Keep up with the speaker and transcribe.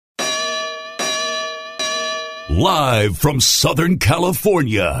Live from Southern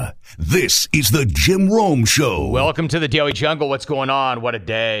California, this is the Jim Rome Show. Welcome to the Daily Jungle. What's going on? What a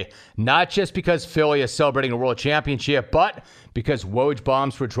day. Not just because Philly is celebrating a world championship, but because Woj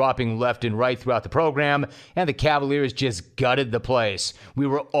bombs were dropping left and right throughout the program, and the Cavaliers just gutted the place. We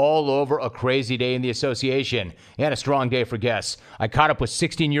were all over a crazy day in the association, and a strong day for guests. I caught up with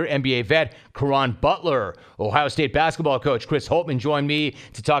 16-year NBA vet Caron Butler. Ohio State basketball coach Chris Holtmann joined me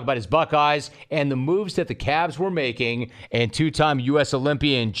to talk about his Buckeyes and the moves that the Cavs were making, and two-time U.S.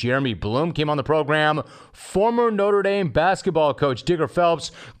 Olympian Jeremy Bloom came on the program. Former Notre Dame basketball coach Digger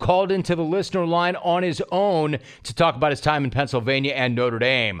Phelps called into the listener line on his own to talk about his time in Pennsylvania and Notre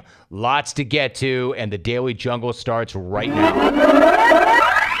Dame. Lots to get to, and the Daily Jungle starts right now.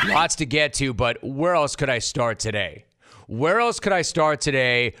 Lots to get to, but where else could I start today? Where else could I start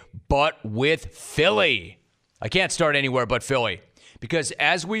today but with Philly? I can't start anywhere but Philly, because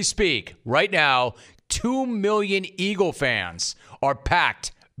as we speak right now, 2 million Eagle fans are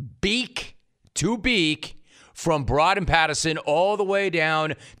packed beak to beak from Broad and Patterson all the way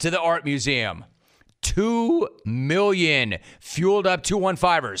down to the Art Museum. 2 million fueled up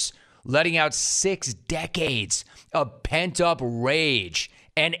 215ers, letting out 6 decades of pent-up rage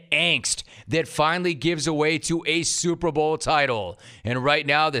and angst that finally gives away to a Super Bowl title. And right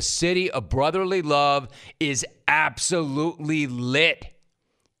now, the city of brotherly love is absolutely lit.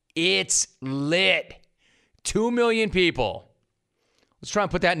 It's lit. 2 million people. Let's try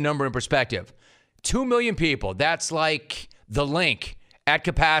and put that number in perspective. 2 million people. That's like the Link at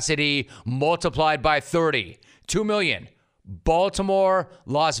capacity multiplied by 30. 2 million. Baltimore,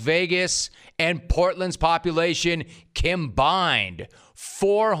 Las Vegas, and Portland's population combined.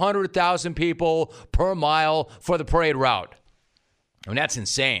 400,000 people per mile for the parade route. I mean, that's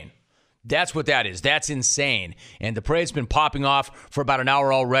insane. That's what that is. That's insane. And the parade's been popping off for about an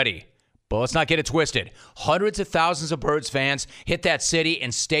hour already. But let's not get it twisted. Hundreds of thousands of Birds fans hit that city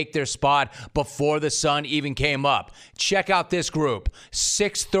and staked their spot before the sun even came up. Check out this group.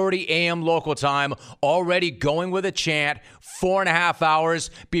 6:30 a.m. local time, already going with a chant 4.5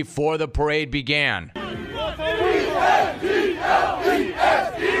 hours before the parade began.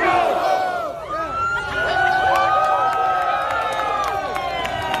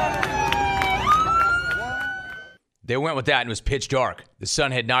 They went with that, and it was pitch dark. The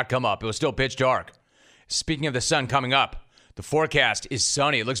sun had not come up. It was still pitch dark. Speaking of the sun coming up, the forecast is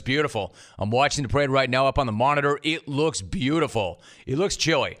sunny. It looks beautiful. I'm watching the parade right now up on the monitor. It looks beautiful. It looks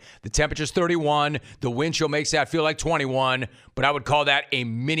chilly. The temperature's 31. The wind chill makes that feel like 21, but I would call that a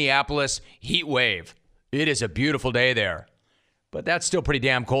Minneapolis heat wave. It is a beautiful day there. But that's still pretty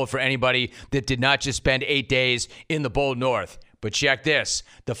damn cold for anybody that did not just spend 8 days in the bold north. But check this.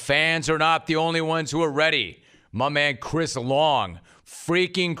 The fans are not the only ones who are ready. My man Chris Long,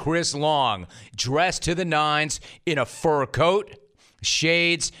 freaking Chris Long, dressed to the nines in a fur coat,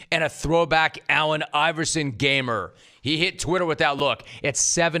 shades, and a throwback Allen Iverson gamer. He hit Twitter with that look at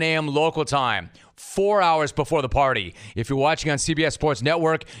 7 a.m. local time, 4 hours before the party. If you're watching on CBS Sports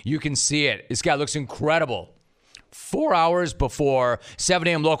Network, you can see it. This guy looks incredible. 4 hours before 7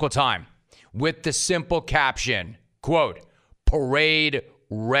 a.m. local time, with the simple caption, quote, "Parade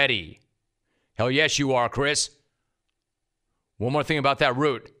ready." Hell yes, you are, Chris. One more thing about that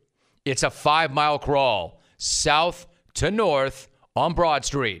route. It's a 5-mile crawl, south to north on Broad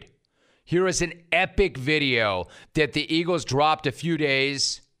Street. Here is an epic video that the Eagles dropped a few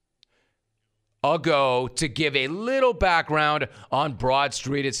days ago to give a little background on Broad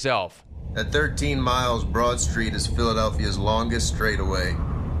Street itself. At 13 miles, Broad Street is Philadelphia's longest straightaway.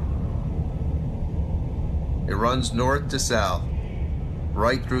 It runs north to south,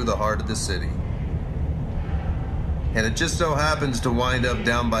 right through the heart of the city. And it just so happens to wind up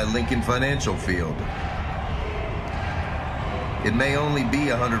down by Lincoln Financial Field. It may only be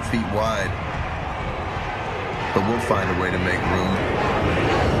 100 feet wide, but we'll find a way to make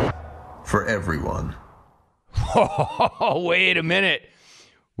room for everyone. Oh, wait a minute.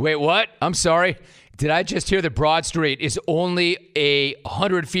 Wait, what? I'm sorry. Did I just hear that Broad Street is only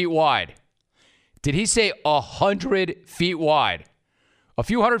 100 feet wide? Did he say 100 feet wide? A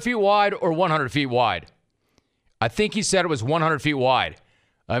few hundred feet wide or 100 feet wide? I think he said it was 100 feet wide.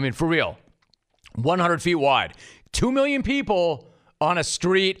 I mean, for real. 100 feet wide. 2 million people on a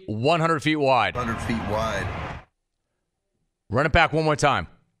street 100 feet wide. 100 feet wide. Run it back one more time.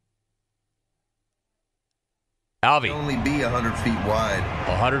 Alvy. It'll only be 100 feet wide.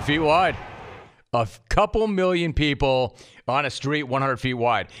 100 feet wide. A couple million people on a street 100 feet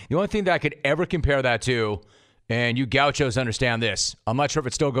wide. The only thing that I could ever compare that to And you gauchos understand this. I'm not sure if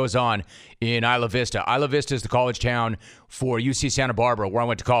it still goes on in Isla Vista. Isla Vista is the college town for UC Santa Barbara, where I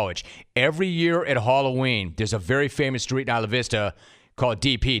went to college. Every year at Halloween, there's a very famous street in Isla Vista called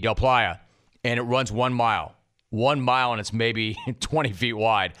DP, Del Playa, and it runs 1 mile. 1 mile, and it's maybe 20 feet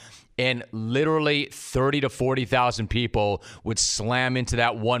wide. And literally 30 to 40,000 people would slam into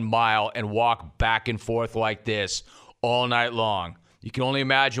that 1 mile and walk back and forth like this all night long. You can only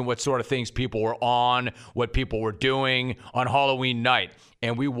imagine what sort of things people were on, what people were doing on Halloween night.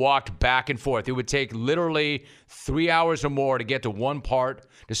 And we walked back and forth. It would take literally 3 hours or more to get to one part,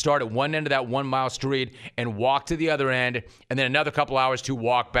 to start at one end of that 1 mile street and walk to the other end, and then another couple hours to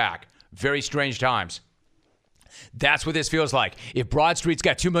walk back. Very strange times. That's what this feels like. If Broad Street's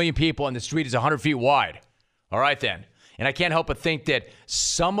got 2 million people and the street is 100 feet wide, all right then. And I can't help but think that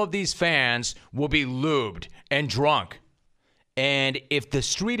some of these fans will be lubed and drunk. And if the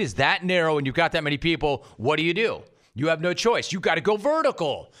street is that narrow and you've got that many people, what do? You have no choice. You got to go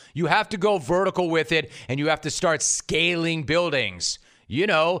vertical. You have to go vertical with it, and you have to start scaling buildings. You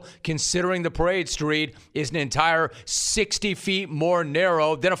know, considering the parade street is an entire 60 feet more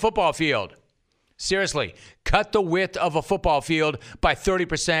narrow than a football field. Seriously, cut the width of a football field by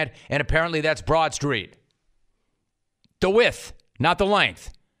 30%, and apparently that's Broad Street. The width, not the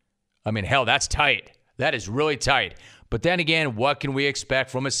length. I mean, hell, that's tight. That is really tight. But then again, what can we expect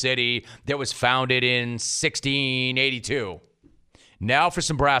from a city that was founded in 1682? Now for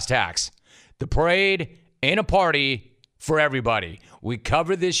some brass tacks. The parade ain't a party for everybody. We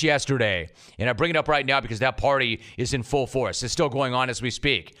covered this yesterday, and I bring it up right now because that party is in full force. It's still going on as we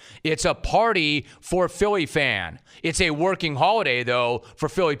speak. It's a party for a Philly fan. It's a working holiday, though, for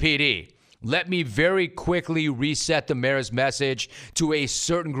Philly PD. Let me very quickly reset the mayor's message to a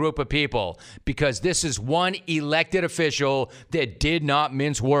certain group of people, because this is one elected official that did not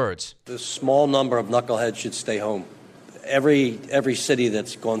mince words. The small number of knuckleheads should stay home. Every city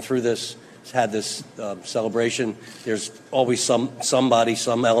that's gone through this has had this celebration. There's always some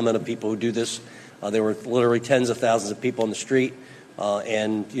element of people who do this. There were literally tens of thousands of people on the street,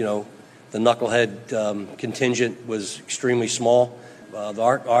 and you know, the knucklehead contingent was extremely small.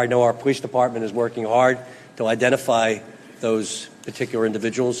 I know our police department is working hard to identify those particular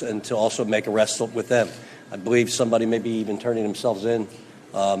individuals and to also make arrests with them. I believe somebody may be even turning themselves in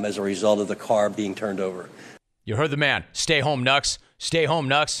as a result of the car being turned over. You heard the man. Stay home, Nux. Stay home,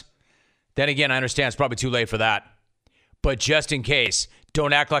 Nux. Then again, I understand it's probably too late for that. But just in case,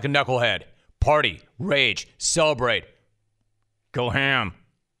 don't act like a knucklehead. Party, rage, celebrate. Go ham.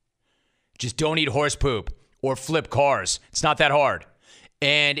 Just don't eat horse poop or flip cars. It's not that hard.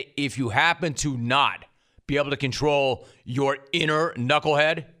 And if you happen to not be able to control your inner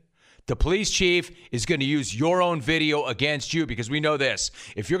knucklehead, the police chief is going to use your own video against you, because we know this.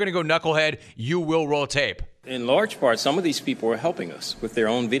 If you're going to go knucklehead, you will roll tape. In large part, some of these people are helping us with their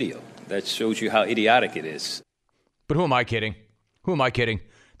own video. That shows you how idiotic it is. But who am I kidding? Who am I kidding?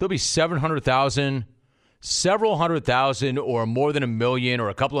 There'll be 700,000, several hundred thousand, or more than a million or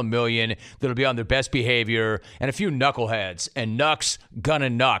a couple of million that'll be on their best behavior, and a few knuckleheads, and Nucks gonna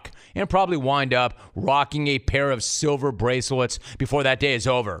knuck, and probably wind up rocking a pair of silver bracelets before that day is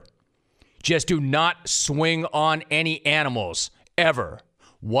over. Just do not swing on any animals, ever.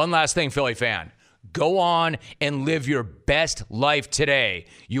 One last thing, Philly fan. Go on and live your best life today.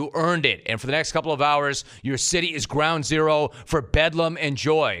 You earned it. And for the next couple of hours, your city is ground zero for bedlam and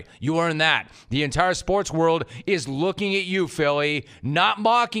joy. You earned that. The entire sports world is looking at you, Philly. Not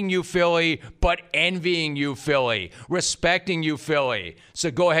mocking you, Philly, but envying you, Philly. Respecting you, Philly.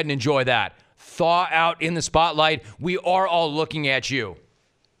 So go ahead and enjoy that. Thaw out in the spotlight. We are all looking at you.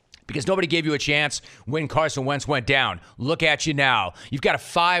 Because nobody gave you a chance when Carson Wentz went down. Look at you now. You've got a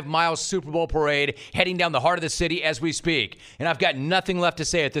 5-mile Super Bowl parade heading down the heart of the city as we speak. And I've got nothing left to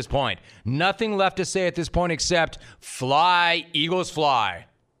say at this point. Nothing left to say at this point except fly, Eagles, fly.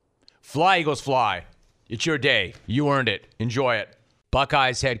 Fly, Eagles, fly. It's your day. You earned it. Enjoy it.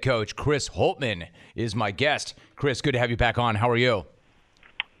 Buckeyes head coach Chris Holtmann is my guest. Chris, good to have you back on. How are you?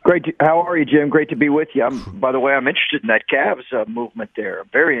 Great. How are you, Jim? Great to be with you. By the way, I'm interested in that Cavs movement there. I'm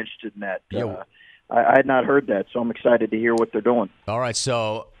very interested in that. I had not heard that, so I'm excited to hear what they're doing. All right,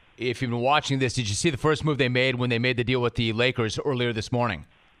 so if you've been watching this, did you see the first move they made when they made the deal with the Lakers earlier this morning?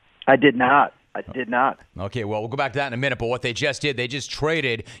 I did not. Okay, well, we'll go back to that in a minute, but what they just did,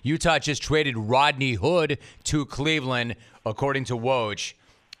 Utah just traded Rodney Hood to Cleveland, according to Woj.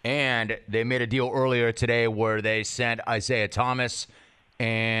 And they made a deal earlier today where they sent Isaiah Thomas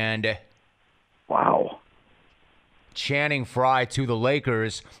and Channing Frye to the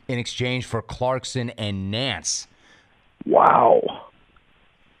Lakers in exchange for Clarkson and Nance. Wow.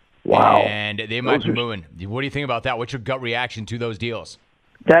 Wow. And they might be moving. What do you think about that? What's your gut reaction to those deals?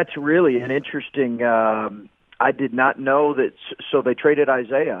 That's really an interesting. I did not know that. So they traded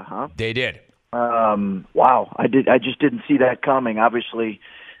Isaiah, huh? They did. Wow. I just didn't see that coming. Obviously,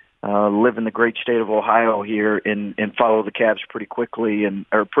 live in the great state of Ohio here and follow the Cavs pretty quickly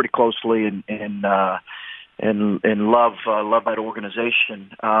or pretty closely and love that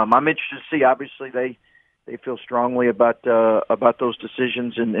organization. I'm interested to see. Obviously, they feel strongly about those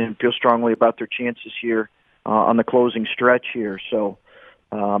decisions and feel strongly about their chances here on the closing stretch here. So,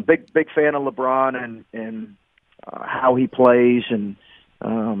 big fan of LeBron and how he plays, and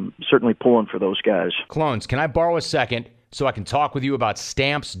certainly pulling for those guys. Clones, can I borrow a second so I can talk with you about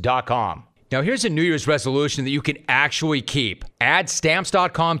Stamps.com? Now, here's a New Year's resolution that you can actually keep. Add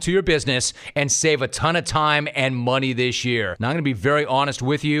Stamps.com to your business and save a ton of time and money this year. Now, I'm going to be very honest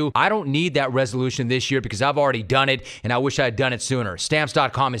with you. I don't need that resolution this year because I've already done it, and I wish I had done it sooner.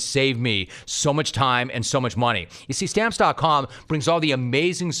 Stamps.com has saved me so much time and so much money. You see, Stamps.com brings all the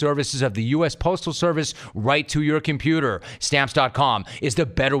amazing services of the U.S. Postal Service right to your computer. Stamps.com is the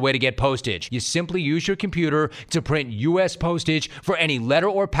better way to get postage. You simply use your computer to print U.S. postage for any letter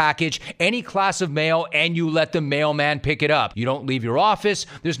or package, any class of mail, and you let the mailman pick it up. You don't leave your office.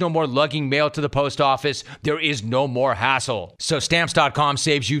 There's no more lugging mail to the post office. There is no more hassle. So Stamps.com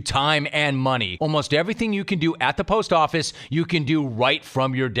saves you time and money. Almost everything you can do at the post office, you can do right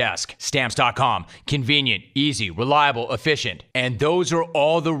from your desk. Stamps.com. Convenient, easy, reliable, efficient. And those are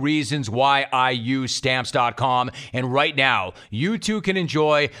all the reasons why I use Stamps.com. And right now, you too can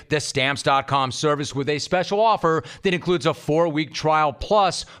enjoy the Stamps.com service with a special offer that includes a 4-week trial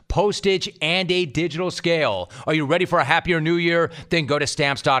plus postage and a digital scale. Are you ready for a happier new year? Then go to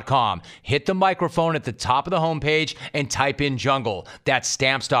Stamps.com. Hit the microphone at the top of the homepage and type in Jungle. That's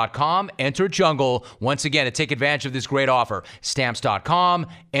Stamps.com. Enter Jungle. Once again, to take advantage of this great offer. Stamps.com.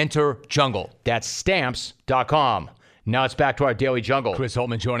 Enter Jungle. That's Stamps.com. Now it's back to our Daily Jungle. Chris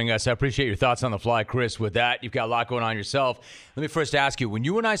Holtmann joining us. I appreciate your thoughts on the fly, Chris. With that, you've got a lot going on yourself. Let me first ask you, when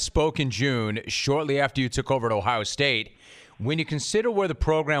you and I spoke in June, shortly after you took over at Ohio State, when you consider where the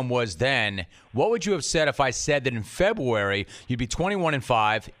program was then, what would you have said if I said that in February you'd be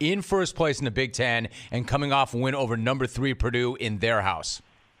 21-5, in first place in the Big Ten, and coming off a win over number 3 Purdue in their house?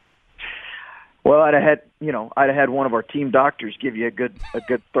 Well, I'd have had one of our team doctors give you a good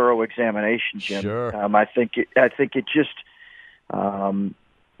thorough examination, Jim. Sure. I think it just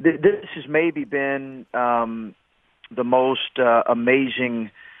this has maybe been the most amazing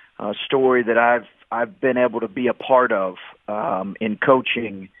story that I've been able to be a part of in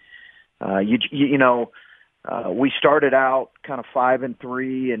coaching. We started out kind of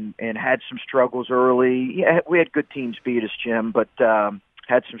 5-3 and had some struggles early. Yeah, we had good teams beat us, Jim, but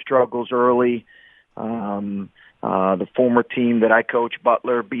had some struggles early. The former team that I coach,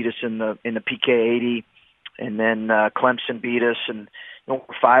 Butler, beat us in the PK80, and then Clemson beat us, and we're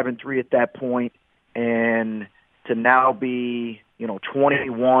 5-3 at that point, and to now be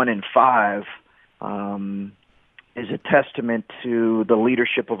 21-5 is a testament to the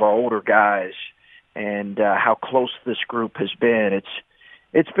leadership of our older guys and how close this group has been.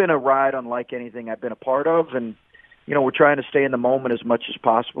 It's been a ride unlike anything I've been a part of, and we're trying to stay in the moment as much as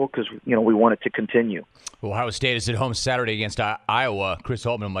possible because we want it to continue. Well, Ohio State is at home Saturday against Iowa. Chris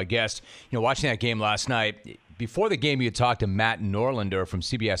Holtmann, my guest. Watching that game last night. Before the game, you had talked to Matt Norlander from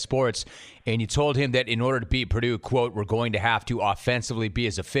CBS Sports, and you told him that in order to beat Purdue, quote, we're going to have to offensively be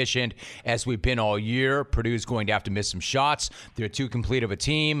as efficient as we've been all year. Purdue's going to have to miss some shots. They're too complete of a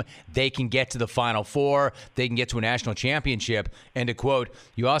team. They can get to the Final Four. They can get to a national championship. And to quote,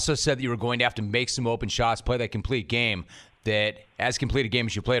 you also said that you were going to have to make some open shots, play that complete game, that as complete a game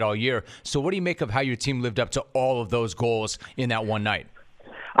as you played all year. So what do you make of how your team lived up to all of those goals in that one night?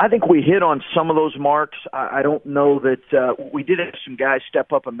 I think we hit on some of those marks. I don't know that we did have some guys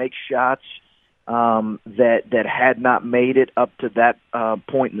step up and make shots that had not made it up to that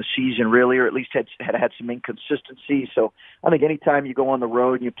point in the season, really, or at least had some inconsistency. So I think anytime you go on the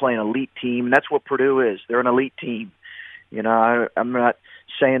road and you play an elite team, and that's what Purdue is. They're an elite team. I'm not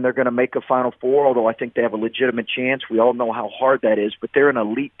saying they're going to make a Final Four, although I think they have a legitimate chance. We all know how hard that is, but they're an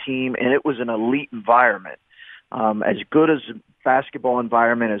elite team, and it was an elite environment. As good as basketball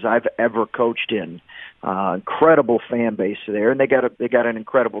environment as I've ever coached in. Incredible fan base there, and they got an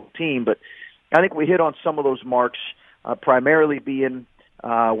incredible team. But I think we hit on some of those marks, primarily being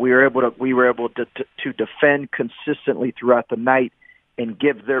we were able to defend consistently throughout the night and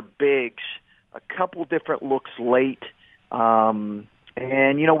give their bigs a couple different looks late. And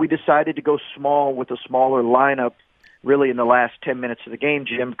we decided to go small with a smaller lineup really in the last 10 minutes of the game,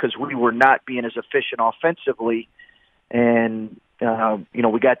 Jim, because we were not being as efficient offensively. And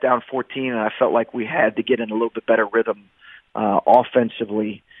we got down 14, and I felt like we had to get in a little bit better rhythm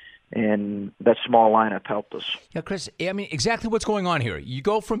offensively, and that small lineup helped us. Yeah, Chris, I mean, exactly what's going on here. You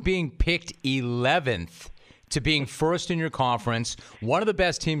go from being picked 11th to being first in your conference, one of the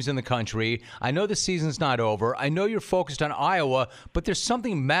best teams in the country. I know the season's not over. I know you're focused on Iowa, but there's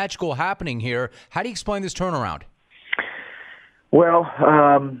something magical happening here. How do you explain this turnaround? Well,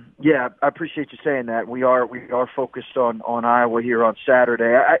 yeah, I appreciate you saying that. We are focused on Iowa here on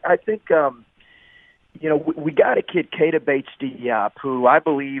Saturday. I think, we got a kid, Keita Bates-Diop, who I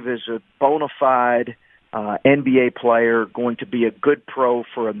believe is a bona fide NBA player, going to be a good pro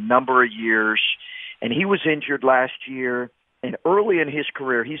for a number of years. And he was injured last year, and early in his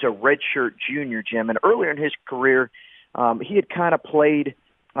career, he's a redshirt junior, Jim, and earlier in his career, he had kind of played,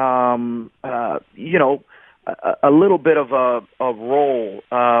 a little bit of a role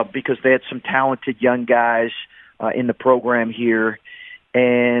because they had some talented young guys in the program here,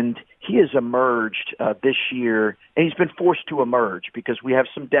 and he has emerged this year, and he's been forced to emerge because we have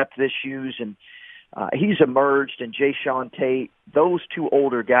some depth issues, and he's emerged, and Jayshawn Tate, those two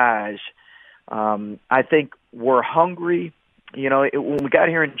older guys, I think we're hungry. When we got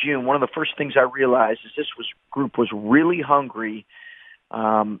here in June, one of the first things I realized is this group was really hungry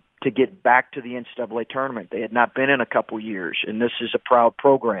to get back to the NCAA tournament. They had not been in a couple years, and this is a proud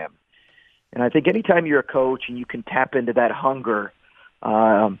program. And I think anytime you're a coach and you can tap into that hunger,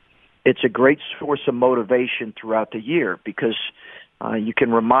 it's a great source of motivation throughout the year because you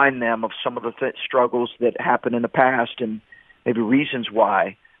can remind them of some of the struggles that happened in the past and maybe reasons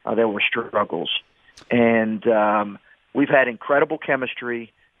why there were struggles. And we've had incredible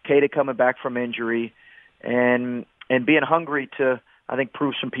chemistry, Keita coming back from injury, and being hungry to, I think,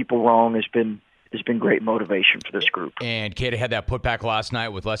 prove some people wrong has been great motivation for this group. And Keita had that putback last night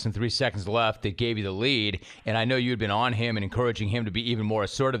with less than 3 seconds left that gave you the lead. And I know you had been on him and encouraging him to be even more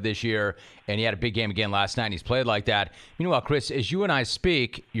assertive this year. And he had a big game again last night, and he's played like that. Meanwhile, Chris, as you and I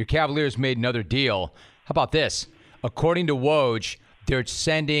speak, your Cavaliers made another deal. How about this? According to Woj, they're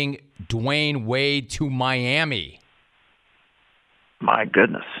sending Dwayne Wade to Miami. My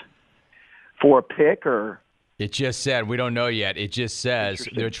goodness. For a pick or? It just said, we don't know yet. It just says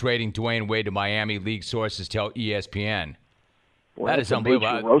they're trading Dwayne Wade to Miami. League sources tell ESPN. Well, that is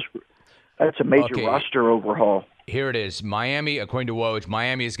unbelievable. That's a major roster overhaul. Here it is. Miami, according to Woj,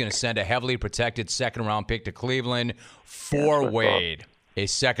 Miami is going to send a heavily protected second-round pick to Cleveland for Wade. A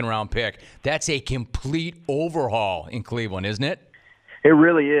second-round pick. That's a complete overhaul in Cleveland, isn't it? It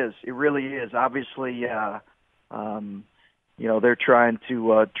really is. It really is. Obviously, they're trying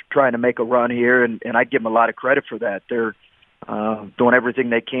to make a run here, and I give them a lot of credit for that. They're doing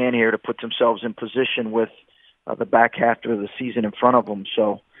everything they can here to put themselves in position with the back half of the season in front of them.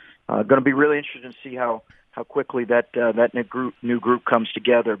 So, going to be really interesting to see how quickly that new group comes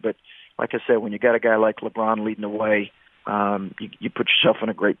together. But like I said, when you got a guy like LeBron leading the way, you put yourself in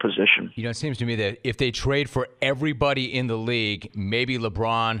a great position. It seems to me that if they trade for everybody in the league, maybe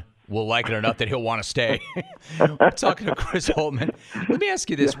LeBron will like it enough that he'll want to stay. We're talking to Chris Holtmann. Let me ask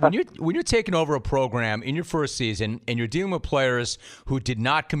you this. When you're taking over a program in your first season and you're dealing with players who did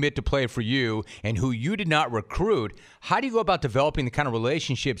not commit to play for you and who you did not recruit, how do you go about developing the kind of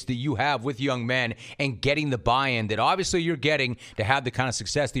relationships that you have with young men and getting the buy-in that obviously you're getting to have the kind of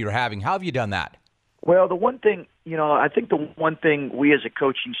success that you're having? How have you done that? Well, the one thing, I think the one thing we as a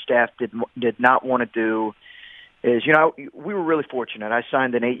coaching staff did not want to do is, we were really fortunate. I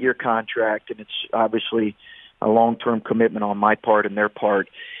signed an 8-year contract, and it's obviously a long-term commitment on my part and their part.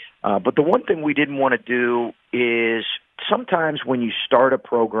 But the one thing we didn't want to do is sometimes when you start a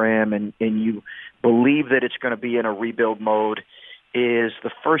program and you believe that it's going to be in a rebuild mode, is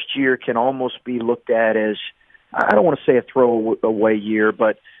the first year can almost be looked at as, I don't want to say a throwaway year,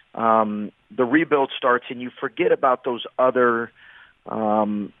 but the rebuild starts and you forget about those other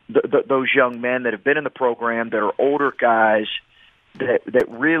those young men that have been in the program that are older guys that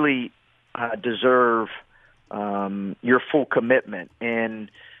really deserve your full commitment. And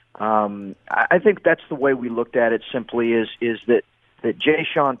I think that's the way we looked at it simply is that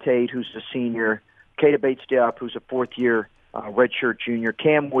Jayshawn Tate, who's a senior, Keita Bates-Diop, who's a fourth-year redshirt junior,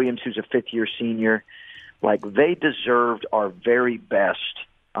 Cam Williams, who's a fifth-year senior, like they deserved our very best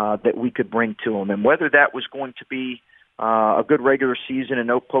that we could bring to them. And whether that was going to be a good regular season and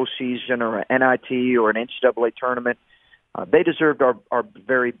no postseason or an NIT or an NCAA tournament, they deserved our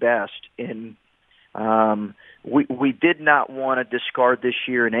very best. And we did not want to discard this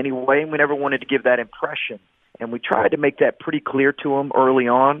year in any way, and we never wanted to give that impression. And we tried to make that pretty clear to them early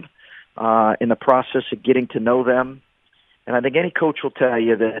on in the process of getting to know them. And I think any coach will tell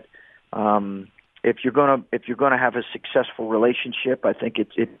you that if you're gonna have a successful relationship, I think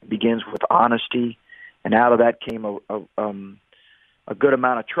it begins with honesty, and out of that came a good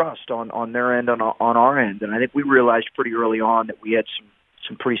amount of trust on their end, on our end, and I think we realized pretty early on that we had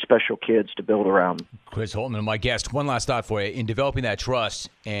some pretty special kids to build around. Chris Holtmann, my guest. One last thought for you. In developing that trust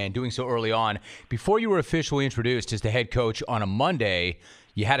and doing so early on, before you were officially introduced as the head coach on a Monday,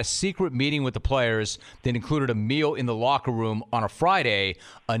 you had a secret meeting with the players that included a meal in the locker room on a Friday.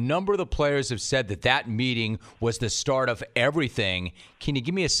 A number of the players have said that meeting was the start of everything. Can you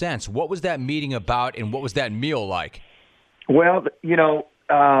give me a sense? What was that meeting about, and what was that meal like? Well,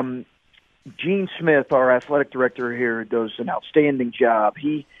 Gene Smith, our athletic director here, does an outstanding job.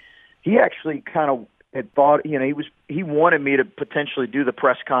 He actually kind of had thought, he wanted me to potentially do the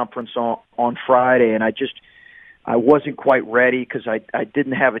press conference on Friday, and I wasn't quite ready because I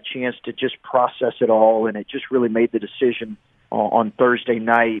didn't have a chance to just process it all, and it just really made the decision on Thursday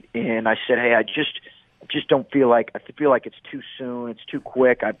night. And I said, hey, I just don't feel like it's too soon. It's too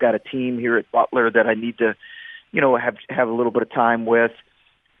quick. I've got a team here at Butler that I need to, have a little bit of time with.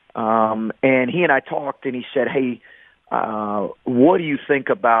 And he and I talked, and he said, hey, what do you think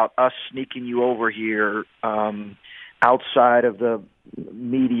about us sneaking you over here outside of the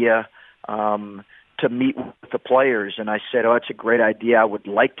media to meet with the players? And I said, it's a great idea. I would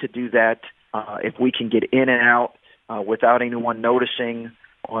like to do that if we can get in and out without anyone noticing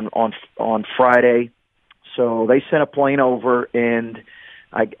on Friday. So they sent a plane over, and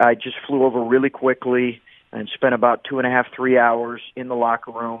I just flew over really quickly and spent about 2.5, 3 hours in the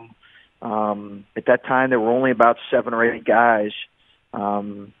locker room. At that time, there were only about 7 or 8 guys.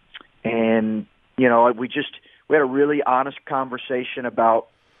 And, we had a really honest conversation about,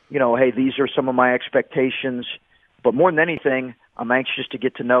 hey, these are some of my expectations. But more than anything, I'm anxious to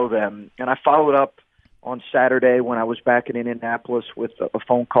get to know them. And I followed up on Saturday when I was back in Indianapolis with a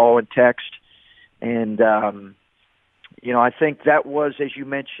phone call and text. And, I think that was, as you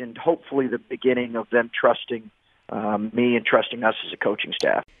mentioned, hopefully the beginning of them trusting me and trusting us as a coaching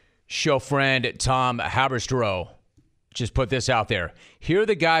staff. Show friend Tom Haberstroh just put this out there. Here are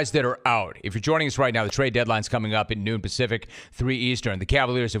the guys that are out. If you're joining us right now, the trade deadline's coming up at noon Pacific, 3 Eastern. The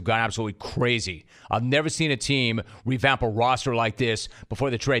Cavaliers have gone absolutely crazy. I've never seen a team revamp a roster like this before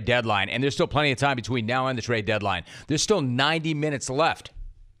the trade deadline, and there's still plenty of time between now and the trade deadline. There's still 90 minutes left.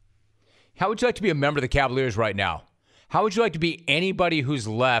 How would you like to be a member of the Cavaliers right now? How would you like to be anybody who's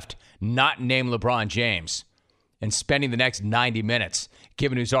left not named LeBron James and spending the next 90 minutes,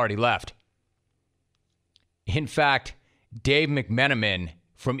 given who's already left? In fact, Dave McMenamin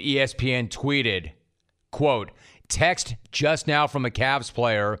from ESPN tweeted, quote, text just now from a Cavs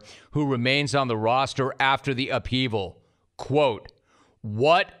player who remains on the roster after the upheaval. Quote,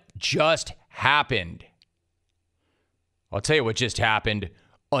 what just happened? I'll tell you what just happened,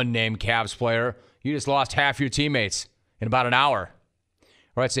 unnamed Cavs player. You just lost half your teammates in about an hour.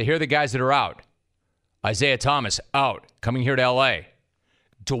 All right, so here are the guys that are out. Isaiah Thomas, out, coming here to L.A.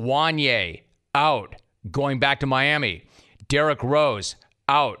 Dewanye, out, going back to Miami. Derrick Rose,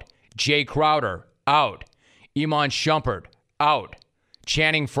 out. Jay Crowder, out. Iman Shumpert, out.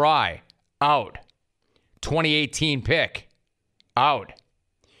 Channing Frye, out. 2018 pick, out.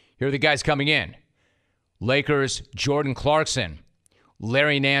 Here are the guys coming in. Lakers, Jordan Clarkson.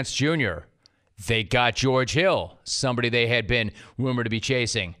 Larry Nance Jr. They got George Hill, somebody they had been rumored to be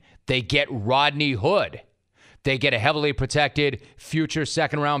chasing. They get Rodney Hood. They get a heavily protected future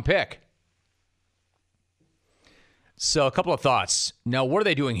second-round pick. So a couple of thoughts. Now, what are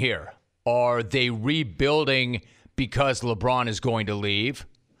they doing here? Are they rebuilding because LeBron is going to leave?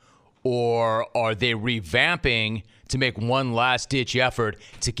 Or are they revamping to make one last-ditch effort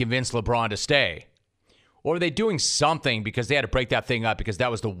to convince LeBron to stay? Or are they doing something because they had to break that thing up because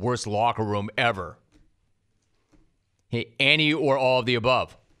that was the worst locker room ever? Any or all of the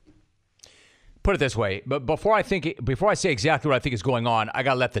above. Put it this way, but before I say exactly what I think is going on, I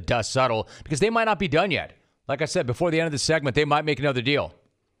got to let the dust settle because they might not be done yet. Like I said, before the end of the segment, they might make another deal.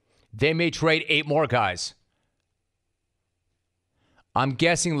 They may trade 8 more guys. I'm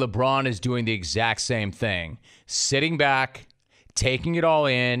guessing LeBron is doing the exact same thing. Sitting back, taking it all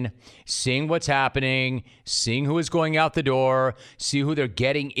in, seeing what's happening, seeing who is going out the door, see who they're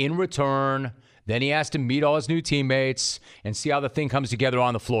getting in return. Then he has to meet all his new teammates and see how the thing comes together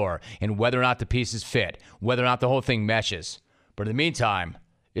on the floor and whether or not the pieces fit, whether or not the whole thing meshes. But in the meantime,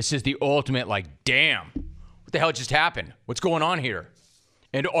 this is the ultimate, damn, what the hell just happened? What's going on here?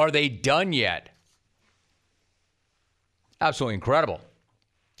 And are they done yet? Absolutely incredible.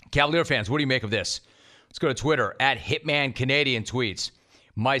 Cavalier fans, what do you make of this? Let's go to Twitter, @HitmanCanadian tweets.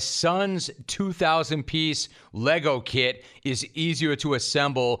 My son's 2,000-piece Lego kit is easier to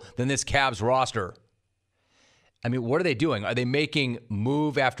assemble than this Cavs roster. I mean, what are they doing? Are they making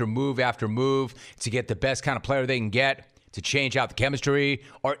move after move after move to get the best kind of player they can get, to change out the chemistry?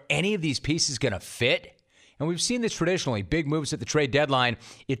 Are any of these pieces going to fit? And we've seen this traditionally. Big moves at the trade deadline,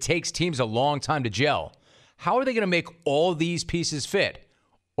 it takes teams a long time to gel. How are they going to make all these pieces fit?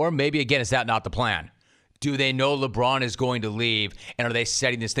 Or maybe, again, is that not the plan? Do they know LeBron is going to leave, and are they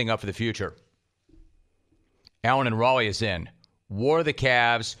setting this thing up for the future? Alan and Raleigh is in. War of the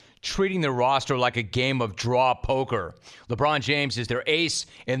Cavs, treating their roster like a game of draw poker. LeBron James is their ace,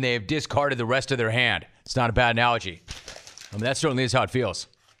 and they have discarded the rest of their hand. It's not a bad analogy. I mean, that certainly is how it feels.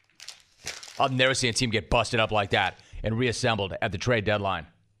 I've never seen a team get busted up like that and reassembled at the trade deadline.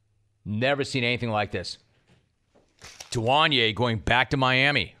 Never seen anything like this. Duanye going back to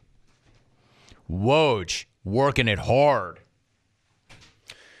Miami. Woj working it hard.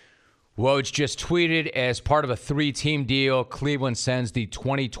 Woj just tweeted, as part of a 3-team deal, Cleveland sends the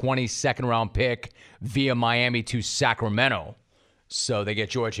 2020 second-round pick via Miami to Sacramento. So they get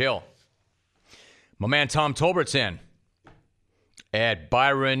George Hill. My man Tom Tolbert's in. Ed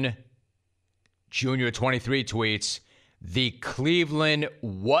Byron Jr. 23 tweets, the Cleveland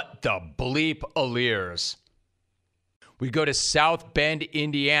what the bleep Aleers. We go to South Bend,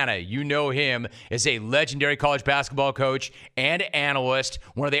 Indiana. You know him as a legendary college basketball coach and analyst,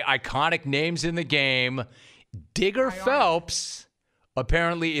 one of the iconic names in the game. Digger Phelps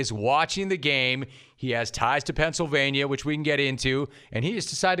apparently is watching the game. He has ties to Pennsylvania, which we can get into, and he just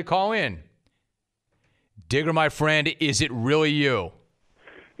decided to call in. Digger, my friend, is it really you?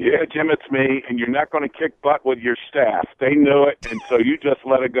 Yeah, Jim, it's me, and you're not going to kick butt with your staff. They knew it, and so you just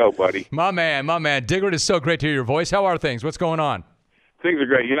let it go, buddy. My man. Digger, it is so great to hear your voice. How are things? What's going on? Things are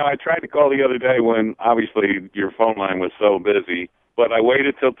great. You know, I tried to call the other day when, obviously, your phone line was so busy, but I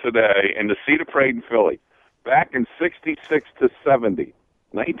waited till today, and to see the parade in Philly, back in 66 to 70,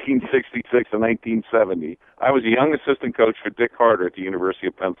 1966 and 1970, I was a young assistant coach for Dick Harder at the University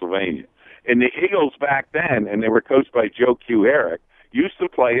of Pennsylvania. And the Eagles back then, and they were coached by Joe Q. Eric, used to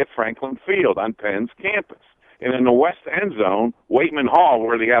play at Franklin Field on Penn's campus. And in the west end zone, Waitman Hall,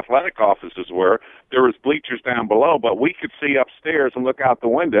 where the athletic offices were, there was bleachers down below, but we could see upstairs and look out the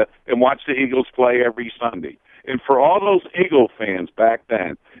window and watch the Eagles play every Sunday. And for all those Eagle fans back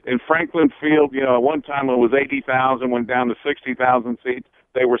then, in Franklin Field, you know, at one time it was 80,000, went down to 60,000 seats.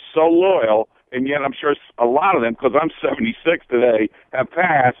 They were so loyal, and yet I'm sure a lot of them, because I'm 76 today, have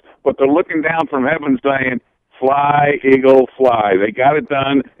passed, but they're looking down from heaven saying, fly, Eagle, fly. They got it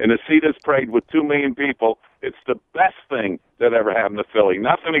done, and to see this parade with 2 million people, it's the best thing that ever happened to Philly.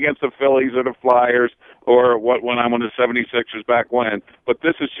 Nothing against the Phillies or the Flyers or what when I'm on the 76ers back when, but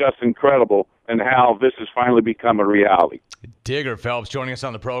this is just incredible and how this has finally become a reality. Digger Phelps joining us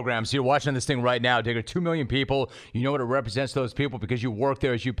on the program. So you're watching this thing right now, Digger. 2 million people. You know what it represents to those people because you work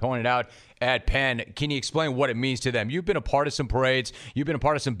there, as you pointed out, at Penn. Can you explain what it means to them? You've been a part of some parades. You've been a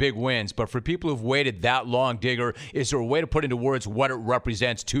part of some big wins. But for people who've waited that long, Digger, is there a way to put into words what it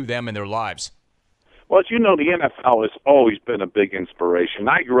represents to them in their lives? Well, as you know, the NFL has always been a big inspiration.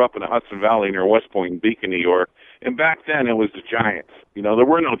 I grew up in the Hudson Valley near West Point and Beacon, New York, and back then it was the Giants. You know, there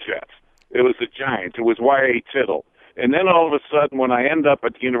were no Jets. It was the Giants. It was Y.A. Tittle. And then all of a sudden, when I end up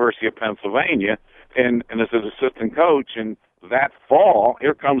at the University of Pennsylvania and as an assistant coach, and that fall,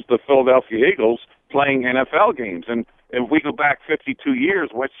 here comes the Philadelphia Eagles playing NFL games. And if we go back 52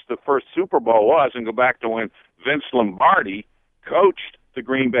 years, which the first Super Bowl was, and go back to when Vince Lombardi coached the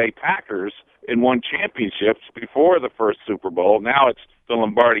Green Bay Packers and won championships before the first Super Bowl. Now it's the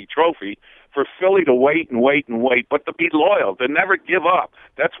Lombardi Trophy. For Philly to wait and wait and wait, but to be loyal, to never give up.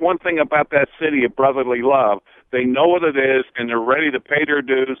 That's one thing about that city of brotherly love. They know what it is, and they're ready to pay their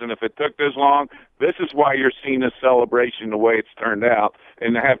dues, and if it took this long, this is why you're seeing this celebration the way it's turned out.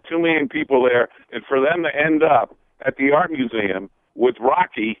 And to have 2 million people there, and for them to end up at the Art Museum with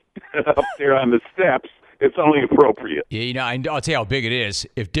Rocky up there on the steps, it's only appropriate. Yeah, you know, I'll tell you how big it is.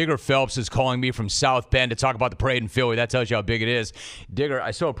 If Digger Phelps is calling me from South Bend to talk about the parade in Philly, that tells you how big it is. Digger, I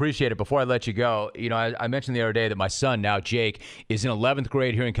so appreciate it. Before I let you go, you know, I mentioned the other day that my son, now Jake, is in 11th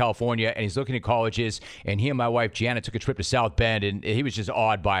grade here in California, and he's looking at colleges, and he and my wife, Janet, took a trip to South Bend, and he was just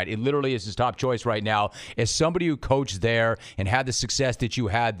awed by it. It literally is his top choice right now. As somebody who coached there and had the success that you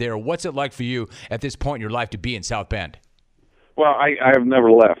had there, what's it like for you at this point in your life to be in South Bend? Well, I have never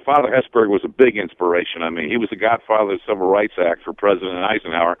left. Father Hesburgh was a big inspiration. I mean, he was the godfather of the Civil Rights Act for President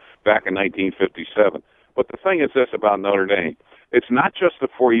Eisenhower back in 1957. But the thing is this about Notre Dame. It's not just the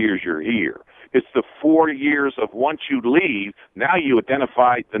 4 years you're here. It's the 4 years of once you leave, now you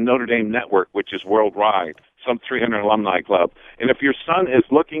identify the Notre Dame network, which is worldwide. some 300 alumni club. And if your son is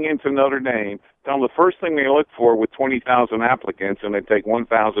looking into Notre Dame, tell them the first thing they look for with 20,000 applicants, and they take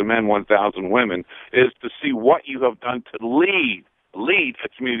 1,000 men, 1,000 women, is to see what you have done to lead a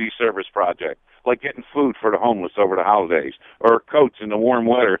community service project, like getting food for the homeless over the holidays, or coats in the warm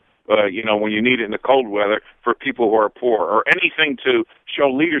weather, when you need it in the cold weather for people who are poor, or anything to show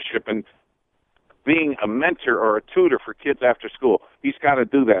leadership and being a mentor or a tutor for kids after school. He's got to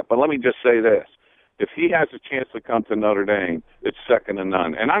do that. But let me just say this. If he has a chance to come to Notre Dame, it's second to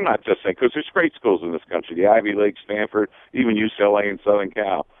none. And I'm not just saying, because there's great schools in this country, the Ivy League, Stanford, even UCLA and Southern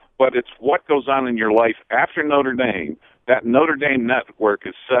Cal. But it's what goes on in your life after Notre Dame. That Notre Dame network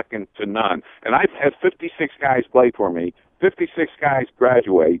is second to none. And I've had 56 guys play for me, 56 guys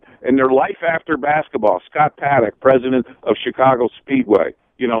graduate, and their life after basketball. Scott Paddock, president of Chicago Speedway,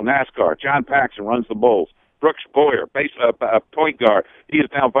 NASCAR. John Paxson runs the Bulls. Brooks Boyer, point guard. He is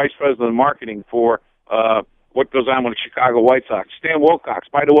now vice president of marketing for what goes on with the Chicago White Sox. Stan Wilcox,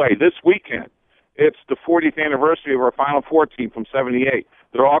 by the way, this weekend, it's the 40th anniversary of our Final Four team from '78.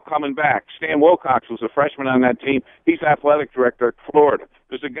 They're all coming back. Stan Wilcox was a freshman on that team. He's athletic director at Florida.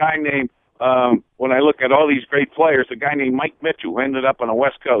 There's a guy named, when I look at all these great players, a guy named Mike Mitchell, who ended up on the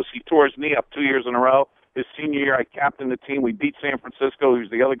West Coast. He tore his knee up 2 years in a row. His senior year, I captained the team. We beat San Francisco. He was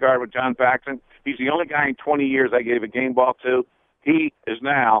the other guard with John Paxson. He's the only guy in 20 years I gave a game ball to. He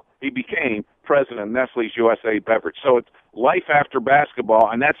became president of Nestle's USA Beverage. So it's life after basketball,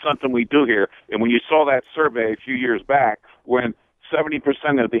 and that's something we do here. And when you saw that survey a few years back, when 70%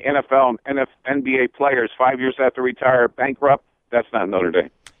 of the NFL and NBA players 5 years after retire bankrupt, that's not Notre Dame.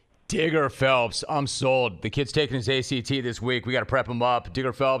 Digger Phelps, I'm sold. The kid's taking his ACT this week. We got to prep him up.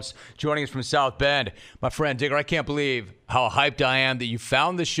 Digger Phelps joining us from South Bend. My friend Digger, I can't believe how hyped I am that you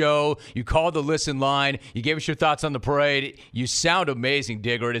found the show. You called the listen line. You gave us your thoughts on the parade. You sound amazing,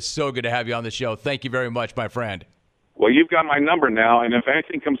 Digger. It is so good to have you on the show. Thank you very much, my friend. Well, you've got my number now, and if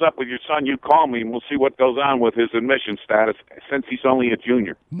anything comes up with your son, you call me, and we'll see what goes on with his admission status since he's only a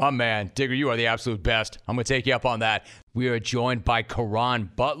junior. My man, Digger, you are the absolute best. I'm going to take you up on that. We are joined by Caron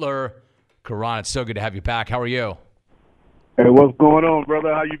Butler. Caron, it's so good to have you back. How are you? Hey, what's going on,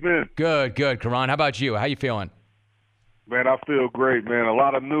 brother? How you been? Good. Caron, how about you? How you feeling? Man, I feel great, man. A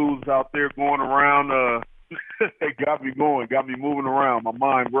lot of news out there going around. It got me going, got me moving around, my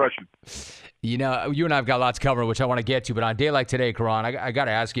mind rushing. You and I have got lots covered, which I want to get to, but on a day like today, Caron, I got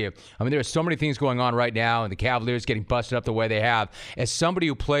to ask you, there are so many things going on right now, and the Cavaliers getting busted up the way they have. As somebody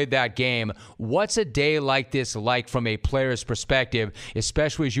who played that game, what's a day like this like from a player's perspective,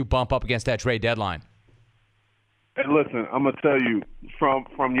 especially as you bump up against that trade deadline? Hey, listen, I'm going to tell you,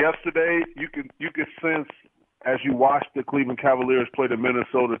 from yesterday, you can sense as you watch the Cleveland Cavaliers play the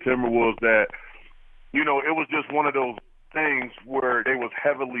Minnesota Timberwolves that, it was just one of those things where they was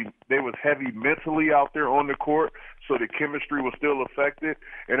heavy mentally out there on the court, so the chemistry was still affected.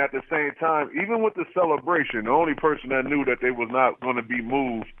 And at the same time, even with the celebration, the only person that knew that they was not going to be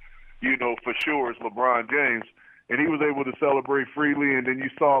moved, for sure, is LeBron James. And he was able to celebrate freely, and then you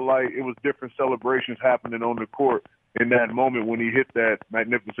saw it was different celebrations happening on the court in that moment when he hit that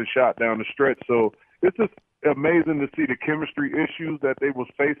magnificent shot down the stretch. So it's just amazing to see the chemistry issues that they was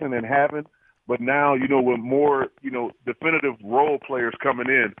facing and having. But now, with more, definitive role players coming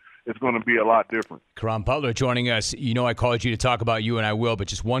in, it's going to be a lot different. Caron Butler joining us. I called you to talk about you, and I will, but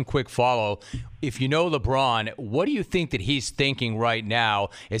just one quick follow. If you know LeBron, what do you think that he's thinking right now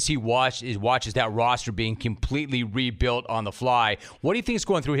as he watches that roster being completely rebuilt on the fly? What do you think is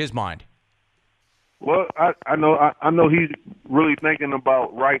going through his mind? Well, I know he's really thinking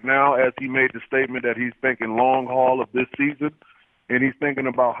about right now, as he made the statement that he's thinking long haul of this season. And he's thinking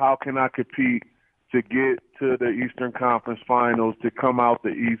about how can I compete to get to the Eastern Conference Finals, to come out the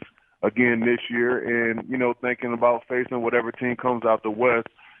East again this year, and, thinking about facing whatever team comes out the West.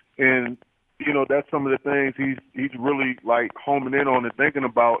 And, that's some of the things he's really, homing in on and thinking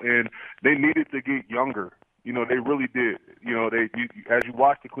about. And they needed to get younger. They really did. As you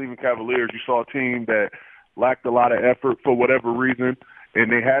watch the Cleveland Cavaliers, you saw a team that lacked a lot of effort for whatever reason,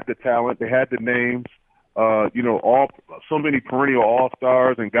 and they had the talent, they had the names. So many perennial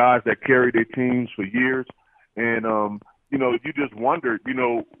all-stars and guys that carried their teams for years. And, you just wondered,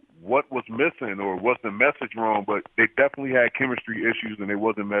 what was missing or was the message wrong, but they definitely had chemistry issues and they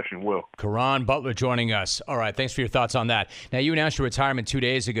wasn't meshing well. Caron Butler joining us. All right, thanks for your thoughts on that. Now, you announced your retirement 2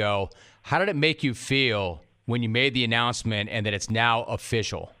 days ago. How did it make you feel when you made the announcement and that it's now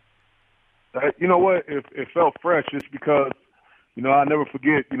official? You know what? It felt fresh just because, I'll never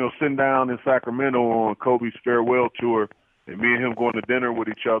forget, sitting down in Sacramento on Kobe's farewell tour and me and him going to dinner with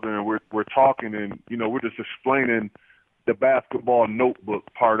each other, and we're talking and, we're just explaining, the basketball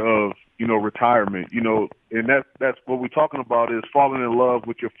notebook part of, retirement, and that's what we're talking about is falling in love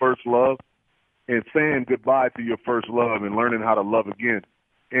with your first love and saying goodbye to your first love and learning how to love again.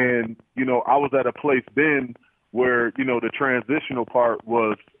 And, I was at a place then where, the transitional part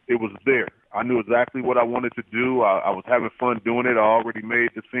was there. I knew exactly what I wanted to do. I was having fun doing it. I already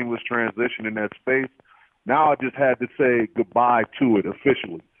made the seamless transition in that space. Now I just had to say goodbye to it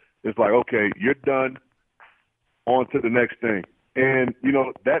officially. It's like, okay, you're done. On to the next thing. And,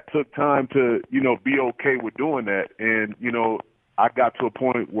 that took time to, be okay with doing that. And, I got to a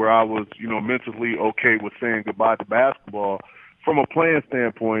point where I was, mentally okay with saying goodbye to basketball from a playing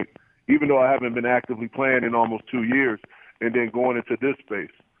standpoint, even though I haven't been actively playing in almost 2 years, and then going into this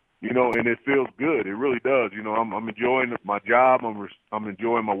space, and it feels good. It really does. I'm enjoying my job. I'm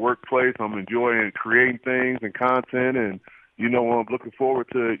enjoying my workplace. I'm enjoying creating things and content. And, I'm looking forward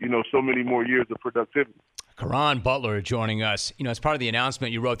to, so many more years of productivity. Caron Butler joining us. As part of the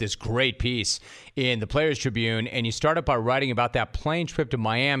announcement, you wrote this great piece in the Players Tribune, and you started by writing about that plane trip to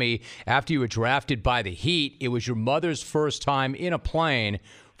Miami after you were drafted by the Heat. It was your mother's first time in a plane.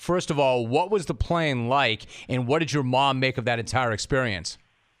 First of all, what was the plane like, and what did your mom make of that entire experience?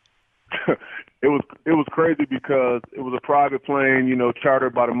 It was crazy because it was a private plane,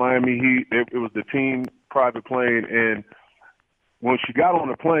 chartered by the Miami Heat. It was the team private plane, and when she got on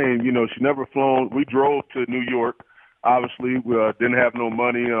the plane, she never flown. We drove to New York. Obviously, we didn't have no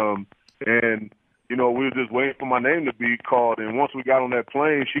money, and we were just waiting for my name to be called. And once we got on that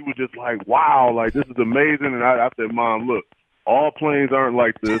plane, she was just like, "Wow, like this is amazing." And I said, "Mom, look, all planes aren't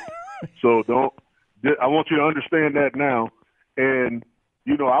like this, so I want you to understand that now." And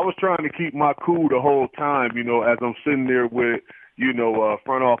I was trying to keep my cool the whole time, as I'm sitting there with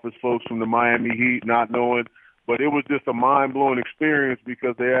front office folks from the Miami Heat, not knowing. But it was just a mind-blowing experience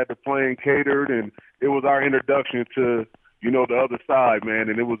because they had the plane catered, and it was our introduction to, the other side, man.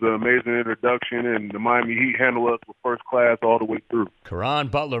 And it was an amazing introduction, and the Miami Heat handled us with first class all the way through. Caron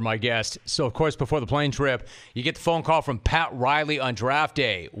Butler, my guest. So, of course, before the plane trip, you get the phone call from Pat Riley on draft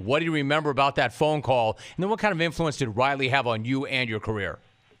day. What do you remember about that phone call? And then what kind of influence did Riley have on you and your career?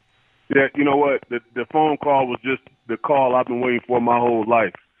 Yeah, you know what? The phone call was just the call I've been waiting for my whole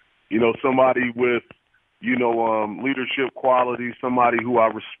life. Somebody with leadership qualities, somebody who I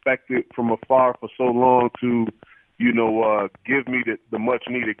respected from afar for so long to, give me the much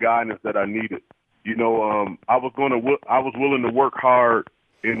needed guidance that I needed. I was willing to work hard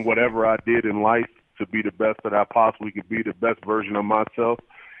in whatever I did in life to be the best that I possibly could be, the best version of myself.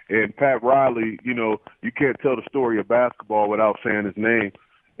 And Pat Riley, you can't tell the story of basketball without saying his name.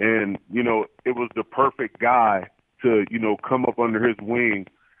 And, it was the perfect guy to, come up under his wing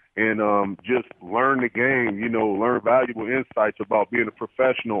and just learn the game, learn valuable insights about being a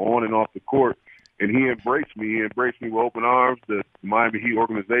professional on and off the court. And he embraced me. He embraced me with open arms. The Miami Heat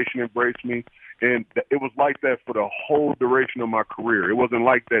organization embraced me. And it was like that for the whole duration of my career. It wasn't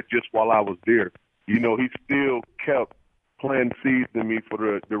like that just while I was there. He still kept planting seeds in me for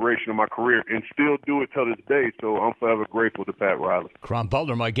the duration of my career and still do it till this day. So I'm forever grateful to Pat Riley. Caron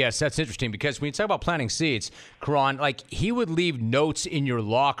Butler, my guest. That's interesting because when you talk about planting seeds, Caron, he would leave notes in your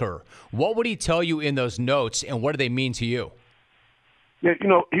locker. What would he tell you in those notes, and what do they mean to you? Yeah,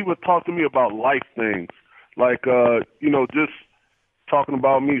 he would talk to me about life things, just talking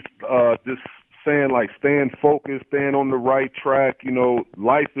about me, just saying staying focused, staying on the right track.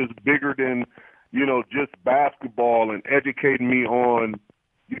 Life is bigger than just basketball, and educating me on,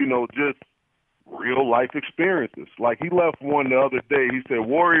 just real life experiences. He left one the other day. He said,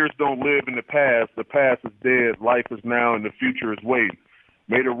 "Warriors don't live in the past. The past is dead. Life is now, and the future is waiting.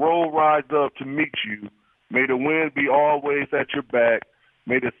 May the road rise up to meet you. May the wind be always at your back.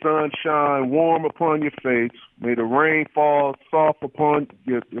 May the sun shine warm upon your face. May the rain fall soft upon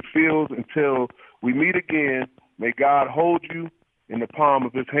your fields until we meet again. May God hold you in the palm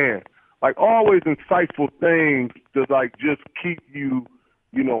of his hand." Always insightful things to just keep you,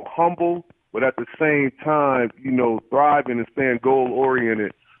 humble, but at the same time, thriving and staying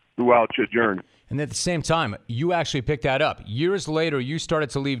goal-oriented throughout your journey. And at the same time, you actually picked that up. Years later, you started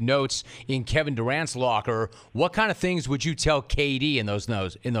to leave notes in Kevin Durant's locker. What kind of things would you tell KD in those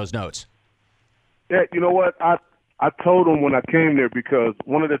notes? Yeah, you know what? I told him when I came there, because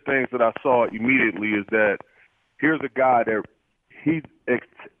one of the things that I saw immediately is that here's a guy that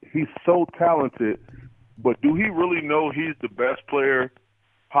he's so talented, but do he really know he's the best player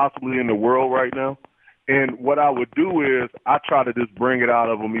possibly in the world right now? And what I would do is I try to just bring it out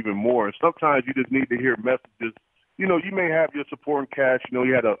of him even more. And sometimes you just need to hear messages. You may have your supporting cast. He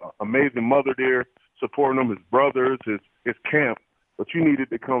had an amazing mother there supporting him, his brothers, his camp. But you needed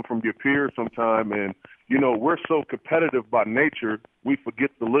to come from your peers sometime. And, we're so competitive by nature, we forget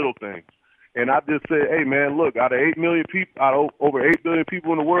the little things. And I just said, hey, man, look, out of 8 million people, over 8 billion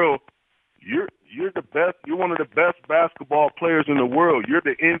people in the world, you're the best. You're one of the best basketball players in the world. You're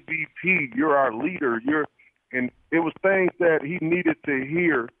the MVP. You're our leader. And it was things that he needed to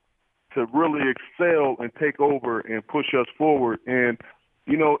hear to really excel and take over and push us forward. And,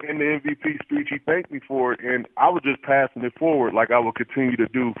 in the MVP speech, he thanked me for it, and I was just passing it forward like I will continue to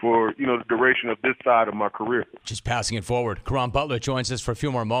do for, the duration of this side of my career. Just passing it forward. Caron Butler joins us for a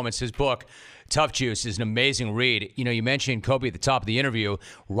few more moments. His book, Tough Juice, is an amazing read. You mentioned Kobe at the top of the interview.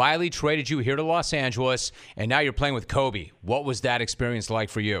 Riley traded you here to Los Angeles, and now you're playing with Kobe. What was that experience like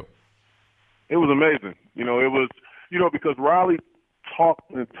for you? It was amazing. It was, because Riley talked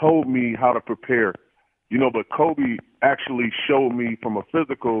and told me how to prepare. But Kobe actually showed me from a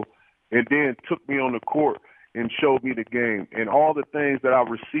physical and then took me on the court and showed me the game. And all the things that I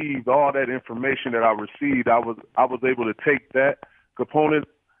received, all that information that I received, I was able to take that component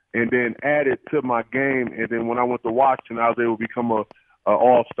and then add it to my game. And then when I went to Washington, I was able to become a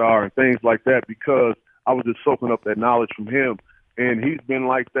all-star and things like that because I was just soaking up that knowledge from him. And he's been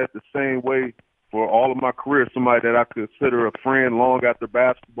like that the same way for all of my career, somebody that I consider a friend long after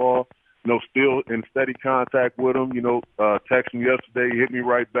basketball. Still in steady contact with him, text him yesterday, he hit me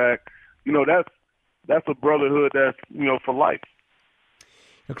right back. That's a brotherhood that's, for life.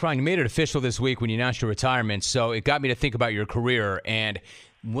 Caron, you made it official this week when you announced your retirement, so it got me to think about your career. And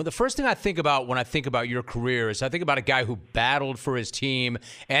the first thing I think about when I think about your career is I think about a guy who battled for his team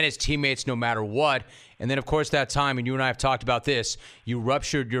and his teammates no matter what. And then, of course, that time, and you and I have talked about this, you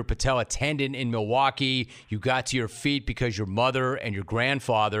ruptured your patella tendon in Milwaukee. You got to your feet because your mother and your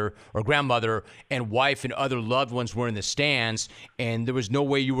grandfather or grandmother and wife and other loved ones were in the stands, and there was no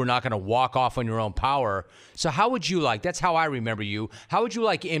way you were not going to walk off on your own power. So how would you that's how I remember you, how would you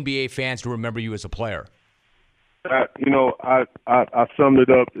like NBA fans to remember you as a player? I summed it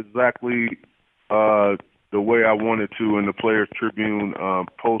up exactly the way I wanted to in the Players Tribune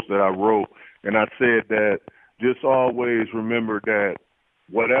post that I wrote. And I said that just always remember that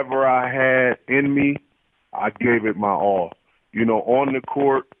whatever I had in me, I gave it my all. On the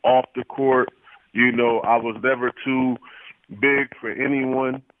court, off the court, I was never too big for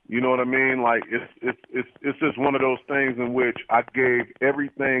anyone. You know what I mean? Like it's just one of those things in which I gave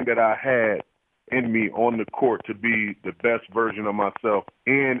everything that I had in me on the court to be the best version of myself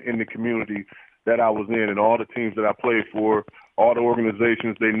and in the community that I was in and all the teams that I played for, all the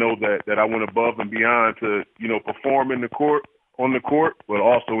organizations, they know that I went above and beyond to, perform on the court, but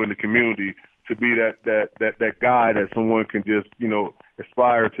also in the community to be that guy that someone can just,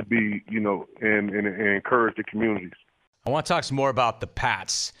 aspire to be, and encourage the communities. I want to talk some more about the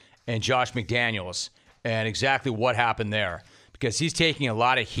Pats and Josh McDaniels and exactly what happened there because he's taking a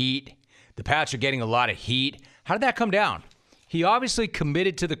lot of heat. The Pats are getting a lot of heat. How did that come down? He obviously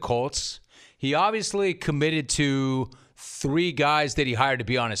committed to the Colts. He obviously committed to 3 guys that he hired to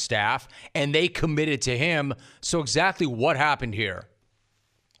be on his staff, and they committed to him. So exactly what happened here?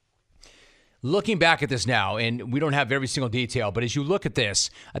 Looking back at this now, and we don't have every single detail, but as you look at this,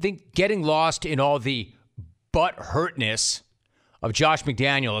 I think getting lost in all the butt-hurtness of Josh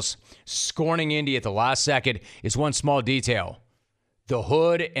McDaniels scorning Indy at the last second is one small detail. The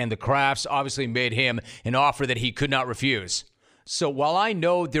Hood and the Crafts obviously made him an offer that he could not refuse. So while I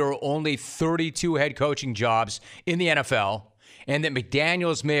know there are only 32 head coaching jobs in the NFL and that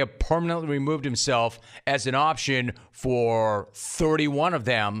McDaniels may have permanently removed himself as an option for 31 of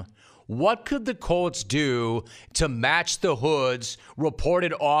them, what could the Colts do to match the Hood's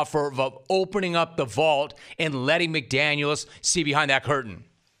reported offer of opening up the vault and letting McDaniels see behind that curtain?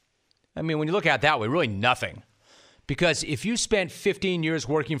 I mean, when you look at it that way, really nothing. Because if you spent 15 years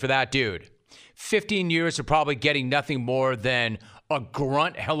working for that dude, 15 years of probably getting nothing more than a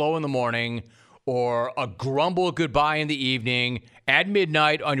grunt hello in the morning or a grumble goodbye in the evening at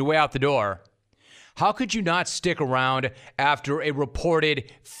midnight on your way out the door, how could you not stick around after a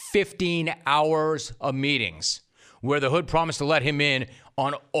reported 15 hours of meetings where the Hood promised to let him in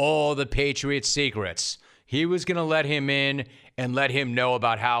on all the Patriots' secrets? He was going to let him in and let him know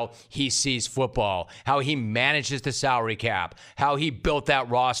about how he sees football, how he manages the salary cap, how he built that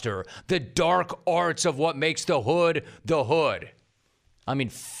roster, the dark arts of what makes the Hood the Hood. I mean,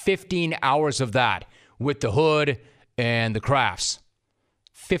 15 hours of that with the Hood and the Crafts.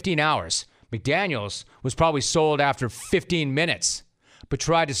 15 hours. McDaniels was probably sold after 15 minutes, but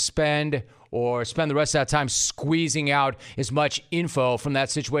tried to spend the rest of that time squeezing out as much info from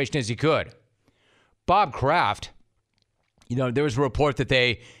that situation as he could. Bob Kraft, there was a report that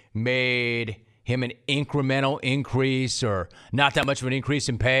they made him an incremental increase or not that much of an increase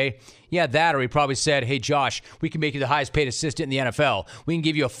in pay? Yeah, that, or he probably said, hey, Josh, we can make you the highest paid assistant in the NFL. We can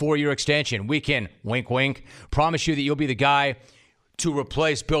give you a 4-year extension. We can, wink, wink, promise you that you'll be the guy to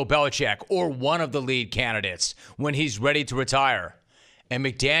replace Bill Belichick or one of the lead candidates when he's ready to retire. And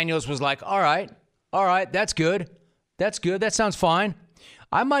McDaniels was like, all right, that's good. That sounds fine.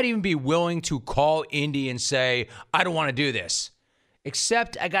 I might even be willing to call Indy and say, I don't want to do this.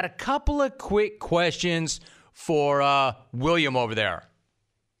 Except I got a couple of quick questions for William over there.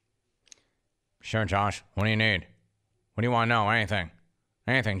 Sure, Josh. What do you need? What do you want to know?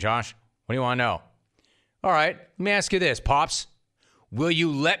 Anything, Josh. What do you want to know? All right, let me ask you this, Pops. Will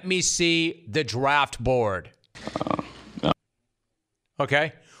you let me see the draft board? No.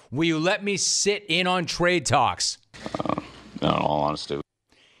 Okay. Will you let me sit in on trade talks? No, in all honesty.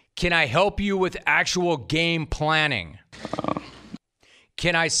 Can I help you with actual game planning?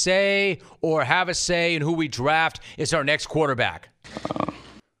 Can I say or have a say in who we draft as our next quarterback?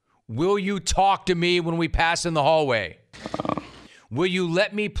 Will you talk to me when we pass in the hallway? Will you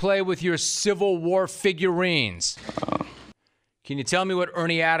let me play with your Civil War figurines? Can you tell me what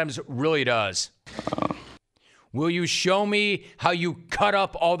Ernie Adams really does? Will you show me how you cut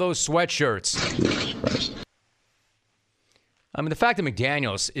up all those sweatshirts? I mean, the fact that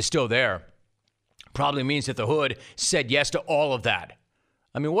McDaniels is still there probably means that the Hood said yes to all of that.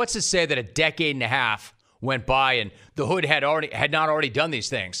 I mean, what's to say that a decade and a half went by and the Hood had not already done these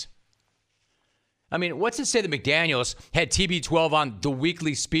things? I mean, what's to say that McDaniels had TB12 on the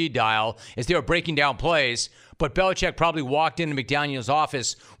weekly speed dial as they were breaking down plays, but Belichick probably walked into McDaniels'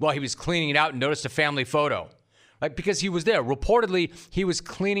 office while he was cleaning it out and noticed a family photo? Like, because he was there. Reportedly, he was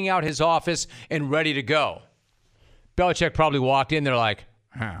cleaning out his office and ready to go. Belichick probably walked in there like,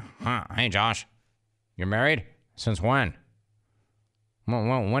 hey, Josh, you're married? Since when?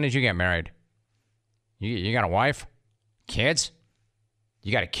 When did you get married? You got a wife? Kids?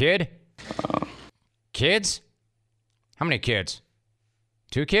 You got a kid? Kids? How many kids?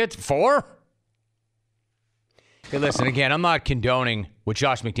 2 kids? 4? Hey, listen, again, I'm not condoning what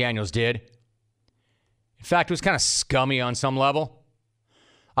Josh McDaniels did. In fact, it was kind of scummy on some level.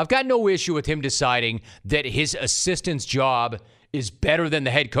 I've got no issue with him deciding that his assistant's job is better than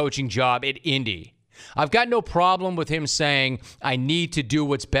the head coaching job at Indy. I've got no problem with him saying, I need to do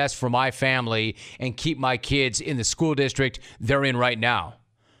what's best for my family and keep my kids in the school district they're in right now.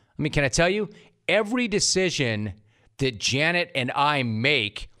 I mean, can I tell you, every decision that Janet and I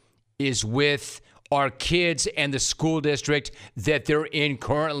make is with our kids and the school district that they're in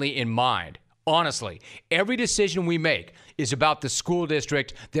currently in mind. Honestly, every decision we make is about the school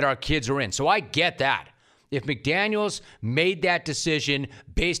district that our kids are in. So I get that. If McDaniels made that decision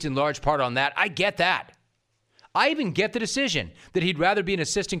based in large part on that, I get that. I even get the decision that he'd rather be an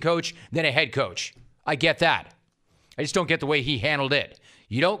assistant coach than a head coach. I get that. I just don't get the way he handled it.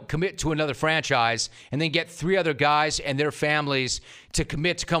 You don't commit to another franchise and then get 3 other guys and their families to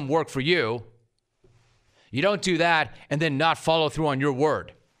commit to come work for you. You don't do that and then not follow through on your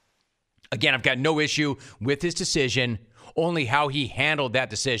word. Again, I've got no issue with his decision, only how he handled that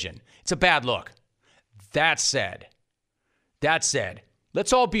decision. It's a bad look. That said,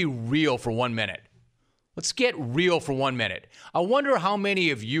 let's all be real for 1 minute. Let's get real for 1 minute. I wonder how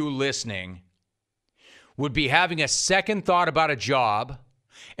many of you listening would be having a second thought about a job,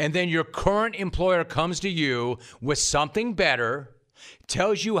 and then your current employer comes to you with something better,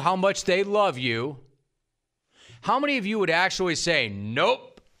 tells you how much they love you. How many of you would actually say,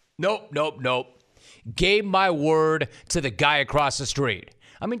 nope, gave my word to the guy across the street?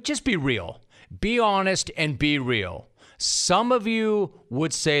 I mean, just be real. Be honest and be real. Some of you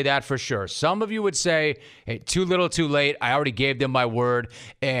would say that for sure. Some of you would say, hey, too little, too late. I already gave them my word,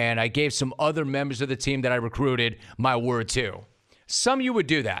 and I gave some other members of the team that I recruited my word too. Some of you would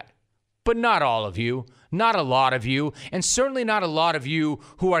do that, but not all of you, not a lot of you, and certainly not a lot of you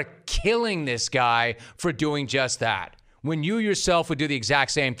who are killing this guy for doing just that, when you yourself would do the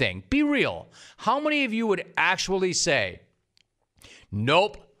exact same thing. Be real. How many of you would actually say,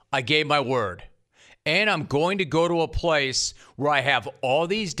 nope, I gave my word, and I'm going to go to a place where I have all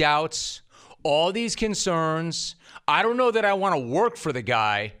these doubts, all these concerns. I don't know that I want to work for the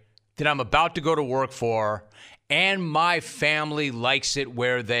guy that I'm about to go to work for, and my family likes it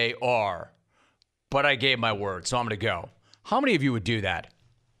where they are. But I gave my word, so I'm going to go. How many of you would do that?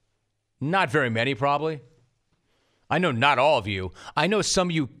 Not very many, probably. I know not all of you. I know some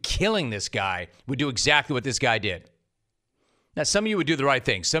of you killing this guy would do exactly what this guy did. Now, some of you would do the right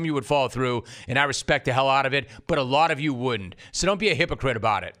thing. Some of you would follow through, and I respect the hell out of it, but a lot of you wouldn't. So don't be a hypocrite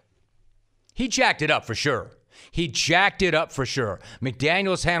about it. He jacked it up for sure. He jacked it up for sure.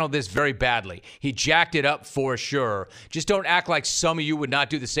 McDaniels handled this very badly. He jacked it up for sure. Just don't act like some of you would not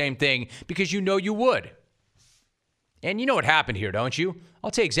do the same thing, because you know you would. And you know what happened here, don't you? I'll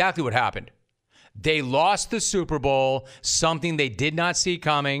tell you exactly what happened. They lost the Super Bowl, something they did not see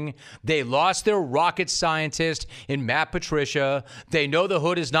coming. They lost their rocket scientist in Matt Patricia. They know the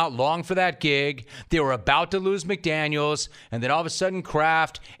hood is not long for that gig. They were about to lose McDaniels, and then all of a sudden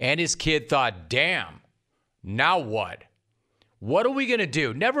Kraft and his kid thought, damn, now what? What are we going to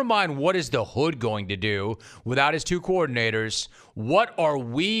do? Never mind what is the hood going to do without his two coordinators. What are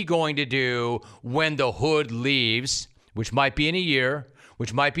we going to do when the hood leaves, which might be in a year,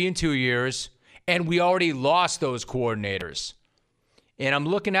 which might be in 2 years, and we already lost those coordinators? And I'm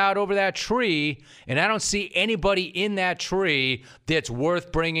looking out over that tree, and I don't see anybody in that tree that's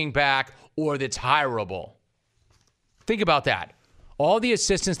worth bringing back or that's hireable. Think about that. All the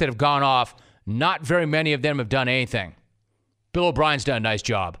assistants that have gone off, not very many of them have done anything. Bill O'Brien's done a nice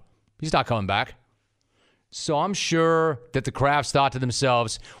job. He's not coming back. So I'm sure that the Crafts thought to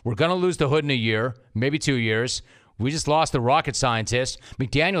themselves, we're going to lose the hood in a year, maybe 2 years. We just lost the rocket scientist.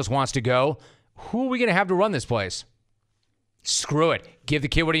 McDaniels wants to go. Who are we going to have to run this place? Screw it. Give the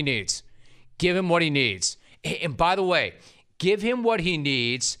kid what he needs. Give him what he needs. And by the way, give him what he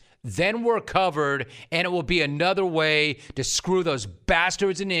needs, then we're covered, and it will be another way to screw those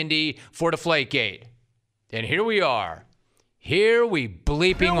bastards in Indy for Deflategate. And here we are. Here we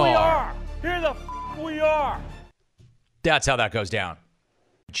bleeping are. Here the we are. That's how that goes down.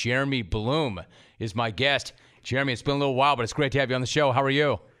 Jeremy Bloom is my guest. Jeremy, it's been a little while, but it's great to have you on the show. How are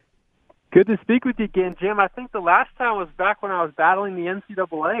you? Good to speak with you again, Jim. I think the last time was back when I was battling the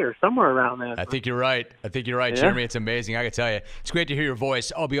NCAA or somewhere around there. I think you're right. Yeah. Jeremy. It's amazing. I can tell you. It's great to hear your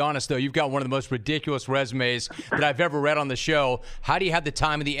voice. I'll be honest, though. You've got one of the most ridiculous resumes that I've ever read on the show. How do you have the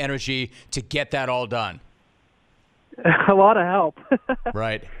time and the energy to get that all done? A lot of help.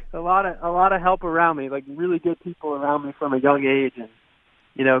 Right. A lot of help around me, like really good people around me from a young age, and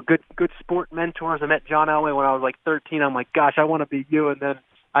good sport mentors. I met John Elway when I was like 13. I'm like, gosh, I want to be you, and then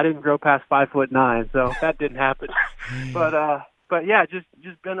I didn't grow past 5'9", so that didn't happen. But yeah,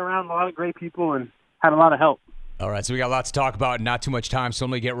 just been around a lot of great people and had a lot of help. All right, so we got lots to talk about and not too much time, so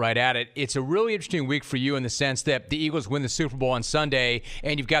let me get right at it. It's a really interesting week for you in the sense that the Eagles win the Super Bowl on Sunday,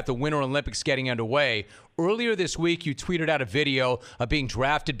 and you've got the Winter Olympics getting underway. Earlier this week, you tweeted out a video of being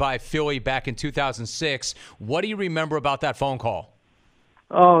drafted by Philly back in 2006. What do you remember about that phone call?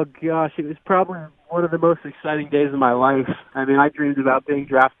 Oh, gosh, it was probably one of the most exciting days of my life. I mean, I dreamed about being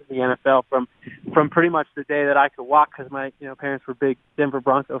drafted in the NFL from pretty much the day that I could walk, because my parents were big Denver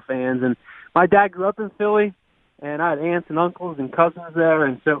Bronco fans, and my dad grew up in Philly. And I had aunts and uncles and cousins there,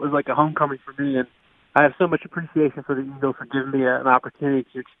 and so it was like a homecoming for me. And I have so much appreciation for the Eagles for giving me an opportunity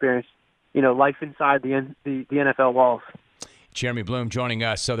to experience, life inside the NFL walls. Jeremy Bloom joining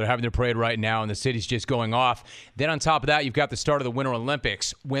us. So they're having their parade right now, and the city's just going off. Then on top of that, you've got the start of the Winter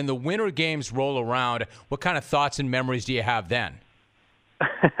Olympics. When the Winter Games roll around, what kind of thoughts and memories do you have then?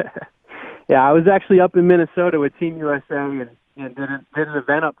 Yeah, I was actually up in Minnesota with Team USA and did an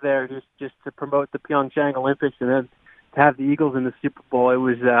event up there just to promote the Pyeongchang Olympics, and then to have the Eagles in the Super Bowl. It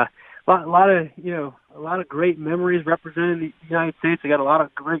was a lot of great memories representing the United States. I got a lot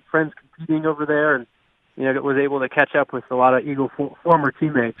of great friends competing over there, and was able to catch up with a lot of Eagle former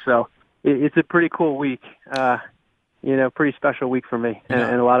teammates. So it's a pretty cool week. Pretty special week for me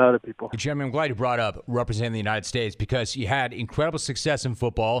and a lot of other people. Jeremy, I'm glad you brought up representing the United States, because you had incredible success in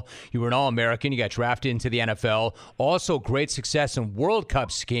football. You were an All-American. You got drafted into the NFL. Also great success in World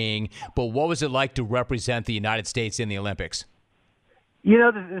Cup skiing. But what was it like to represent the United States in the Olympics?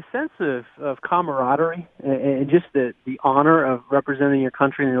 The sense of camaraderie and just the honor of representing your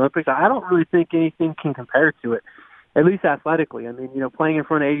country in the Olympics, I don't really think anything can compare to it, at least athletically. I mean, playing in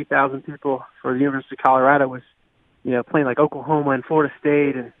front of 80,000 people for the University of Colorado was, playing like Oklahoma and Florida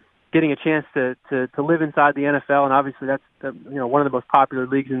State, and getting a chance to live inside the NFL. And obviously that's, one of the most popular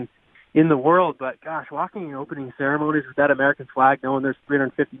leagues in the world. But gosh, walking in opening ceremonies with that American flag, knowing there's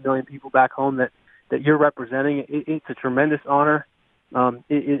 350 million people back home that you're representing, it's a tremendous honor.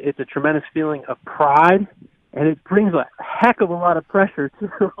 It's a tremendous feeling of pride, and it brings a heck of a lot of pressure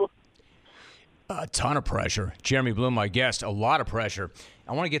too. A ton of pressure. Jeremy Bloom, my guest, a lot of pressure.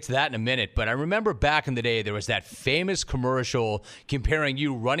 I want to get to that in a minute, but I remember back in the day there was that famous commercial comparing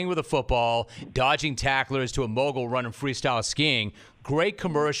you running with a football, dodging tacklers, to a mogul running freestyle skiing. Great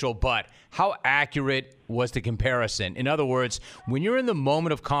commercial, but how accurate was the comparison? In other words, when you're in the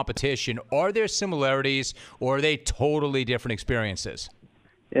moment of competition, are there similarities, or are they totally different experiences?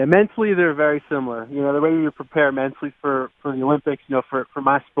 Yeah, mentally they're very similar. The way you prepare mentally for the Olympics, for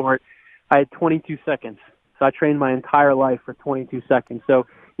my sport, I had 22 seconds. So I trained my entire life for 22 seconds. So,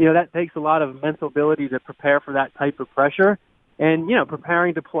 that takes a lot of mental ability to prepare for that type of pressure. And,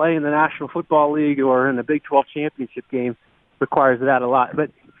 preparing to play in the National Football League or in the Big 12 championship game requires that a lot. But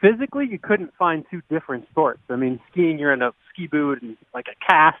physically, you couldn't find two different sports. I mean, skiing, you're in a ski boot and like a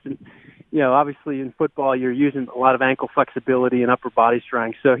cast. And, obviously in football, you're using a lot of ankle flexibility and upper body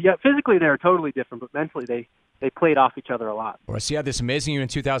strength. So, yeah, physically they're totally different, but mentally they played off each other a lot. Well, so you had this amazing year in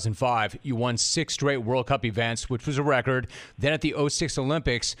 2005. You won 6 straight World Cup events, which was a record. Then at the 06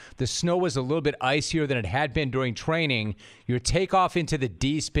 Olympics, the snow was a little bit icier than it had been during training. Your takeoff into the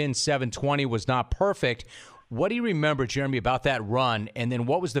D-Spin 720 was not perfect. What do you remember, Jeremy, about that run? And then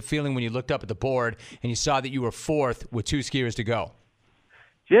what was the feeling when you looked up at the board and you saw that you were 4th with 2 skiers to go?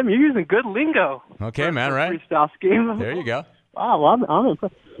 Jim, you're using good lingo. Okay, man, right? Freestyle skiing. There you go. Wow, well, I'm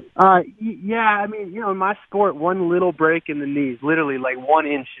impressed. Yeah, I mean, in my sport, one little break in the knees, literally like 1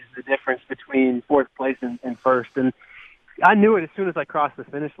 inch is the difference between 4th place and 1st. And I knew it as soon as I crossed the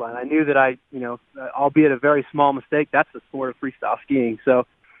finish line. I knew that albeit a very small mistake, that's the sport of freestyle skiing. So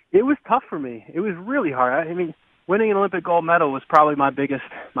it was tough for me. It was really hard. I mean, winning an Olympic gold medal was probably my biggest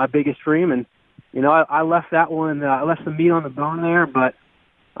dream. And, I left that one, I left some meat on the bone there, but,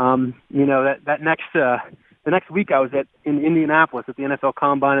 the next week I was in Indianapolis at the NFL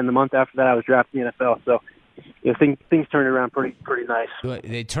Combine, and the month after that I was drafted in the NFL. So, things turned around pretty nice.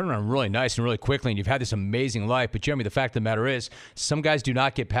 They turned around really nice and really quickly, and you've had this amazing life. But, Jeremy, the fact of the matter is some guys do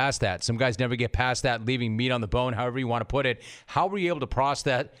not get past that. Some guys never get past that, leaving meat on the bone, however you want to put it. How were you able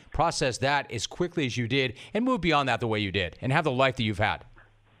to process that as quickly as you did and move beyond that the way you did and have the life that you've had?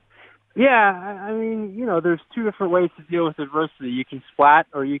 Yeah, I mean, there's 2 different ways to deal with adversity. You can splat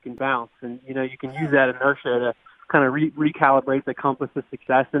or you can bounce. And, you can use that inertia to kind of recalibrate the compass of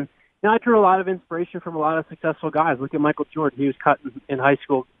success. And, I drew a lot of inspiration from a lot of successful guys. Look at Michael Jordan. He was cut in high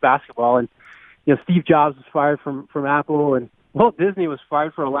school basketball. And, Steve Jobs was fired from Apple. And Walt Disney was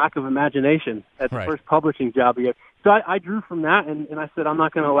fired for a lack of imagination at the first publishing job he had. So I drew from that, and I said, I'm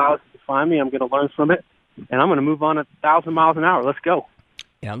not going to allow it to define me. I'm going to learn from it, and I'm going to move on at 1,000 miles an hour. Let's go.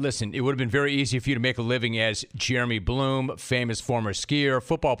 Now, listen, it would have been very easy for you to make a living as Jeremy Bloom, famous former skier,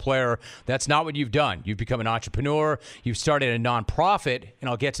 football player. That's not what you've done. You've become an entrepreneur. You've started a nonprofit, and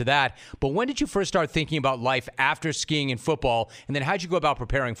I'll get to that. But when did you first start thinking about life after skiing and football, and then how did you go about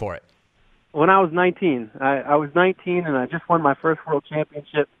preparing for it? When I was 19. I was 19, and I just won my first world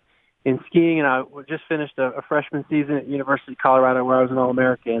championship in skiing, and I just finished a freshman season at University of Colorado where I was an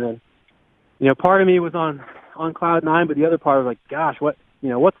All-American. And, part of me was on cloud 9, but the other part was like, gosh,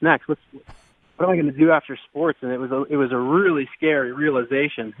 what's next? What am I going to do after sports? And it was a really scary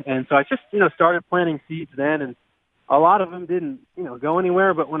realization. And so I just, started planting seeds then, and a lot of them didn't, go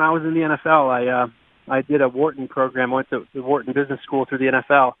anywhere. But when I was in the NFL, I did a Wharton program. I went to the Wharton Business School through the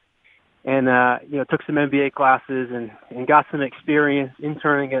NFL, and took some MBA classes and got some experience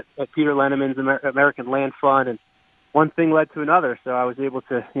interning at Peter Lenneman's American Land Fund. And one thing led to another. So I was able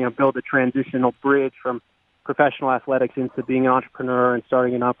to, build a transitional bridge from professional athletics into being an entrepreneur and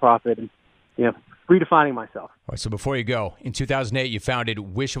starting a nonprofit and, redefining myself. All right, so before you go, in 2008, you founded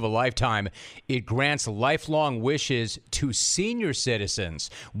Wish of a Lifetime. It grants lifelong wishes to senior citizens.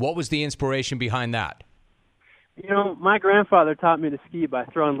 What was the inspiration behind that? My grandfather taught me to ski by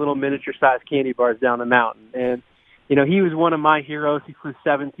throwing little miniature-sized candy bars down the mountain. And, he was one of my heroes. He flew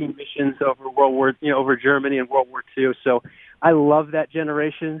 17 missions over Germany and World War II. So I love that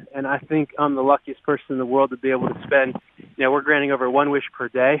generation, and I think I'm the luckiest person in the world to be able to spend, we're granting over 1 wish per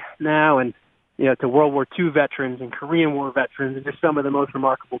day now, and, to World War II veterans and Korean War veterans and just some of the most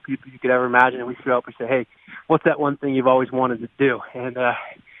remarkable people you could ever imagine. And we show up and say, hey, what's that one thing you've always wanted to do? And,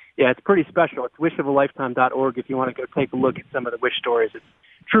 it's pretty special. It's wishofalifetime.org if you want to go take a look at some of the wish stories. It's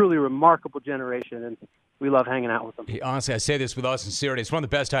truly a remarkable generation, and we love hanging out with them. Honestly, I say this with all sincerity. It's one of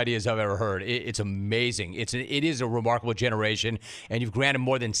the best ideas I've ever heard. It's amazing. It is a remarkable generation, and you've granted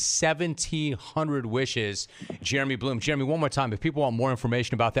more than 1,700 wishes. Jeremy Bloom. Jeremy, one more time, if people want more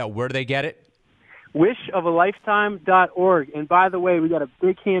information about that, where do they get it? Wishofalifetime.org. And by the way, we got a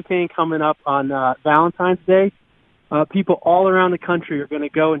big campaign coming up on Valentine's Day. People all around the country are going to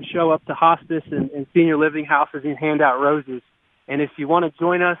go and show up to hospice and senior living houses and hand out roses. And if you want to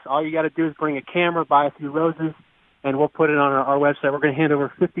join us, all you got to do is bring a camera, buy a few roses, and we'll put it on our website. We're going to hand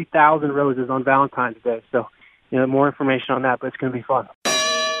over 50,000 roses on Valentine's Day. So, more information on that, but it's going to be fun.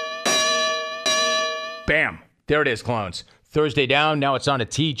 Bam. There it is, clones. Thursday down, now it's on to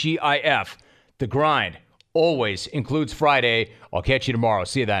TGIF. The grind always includes Friday. I'll catch you tomorrow.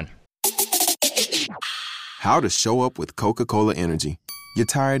 See you then. How to show up with Coca-Cola Energy. You're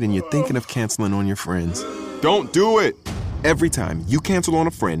tired and you're thinking of canceling on your friends. Don't do it! Every time you cancel on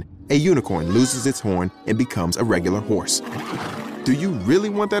a friend, a unicorn loses its horn and becomes a regular horse. Do you really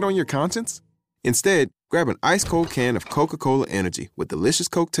want that on your conscience? Instead, grab an ice-cold can of Coca-Cola Energy with delicious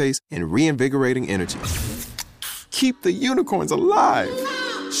Coke taste and reinvigorating energy. Keep the unicorns alive!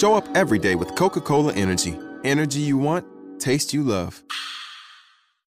 Show up every day with Coca-Cola Energy. Energy you want, taste you love.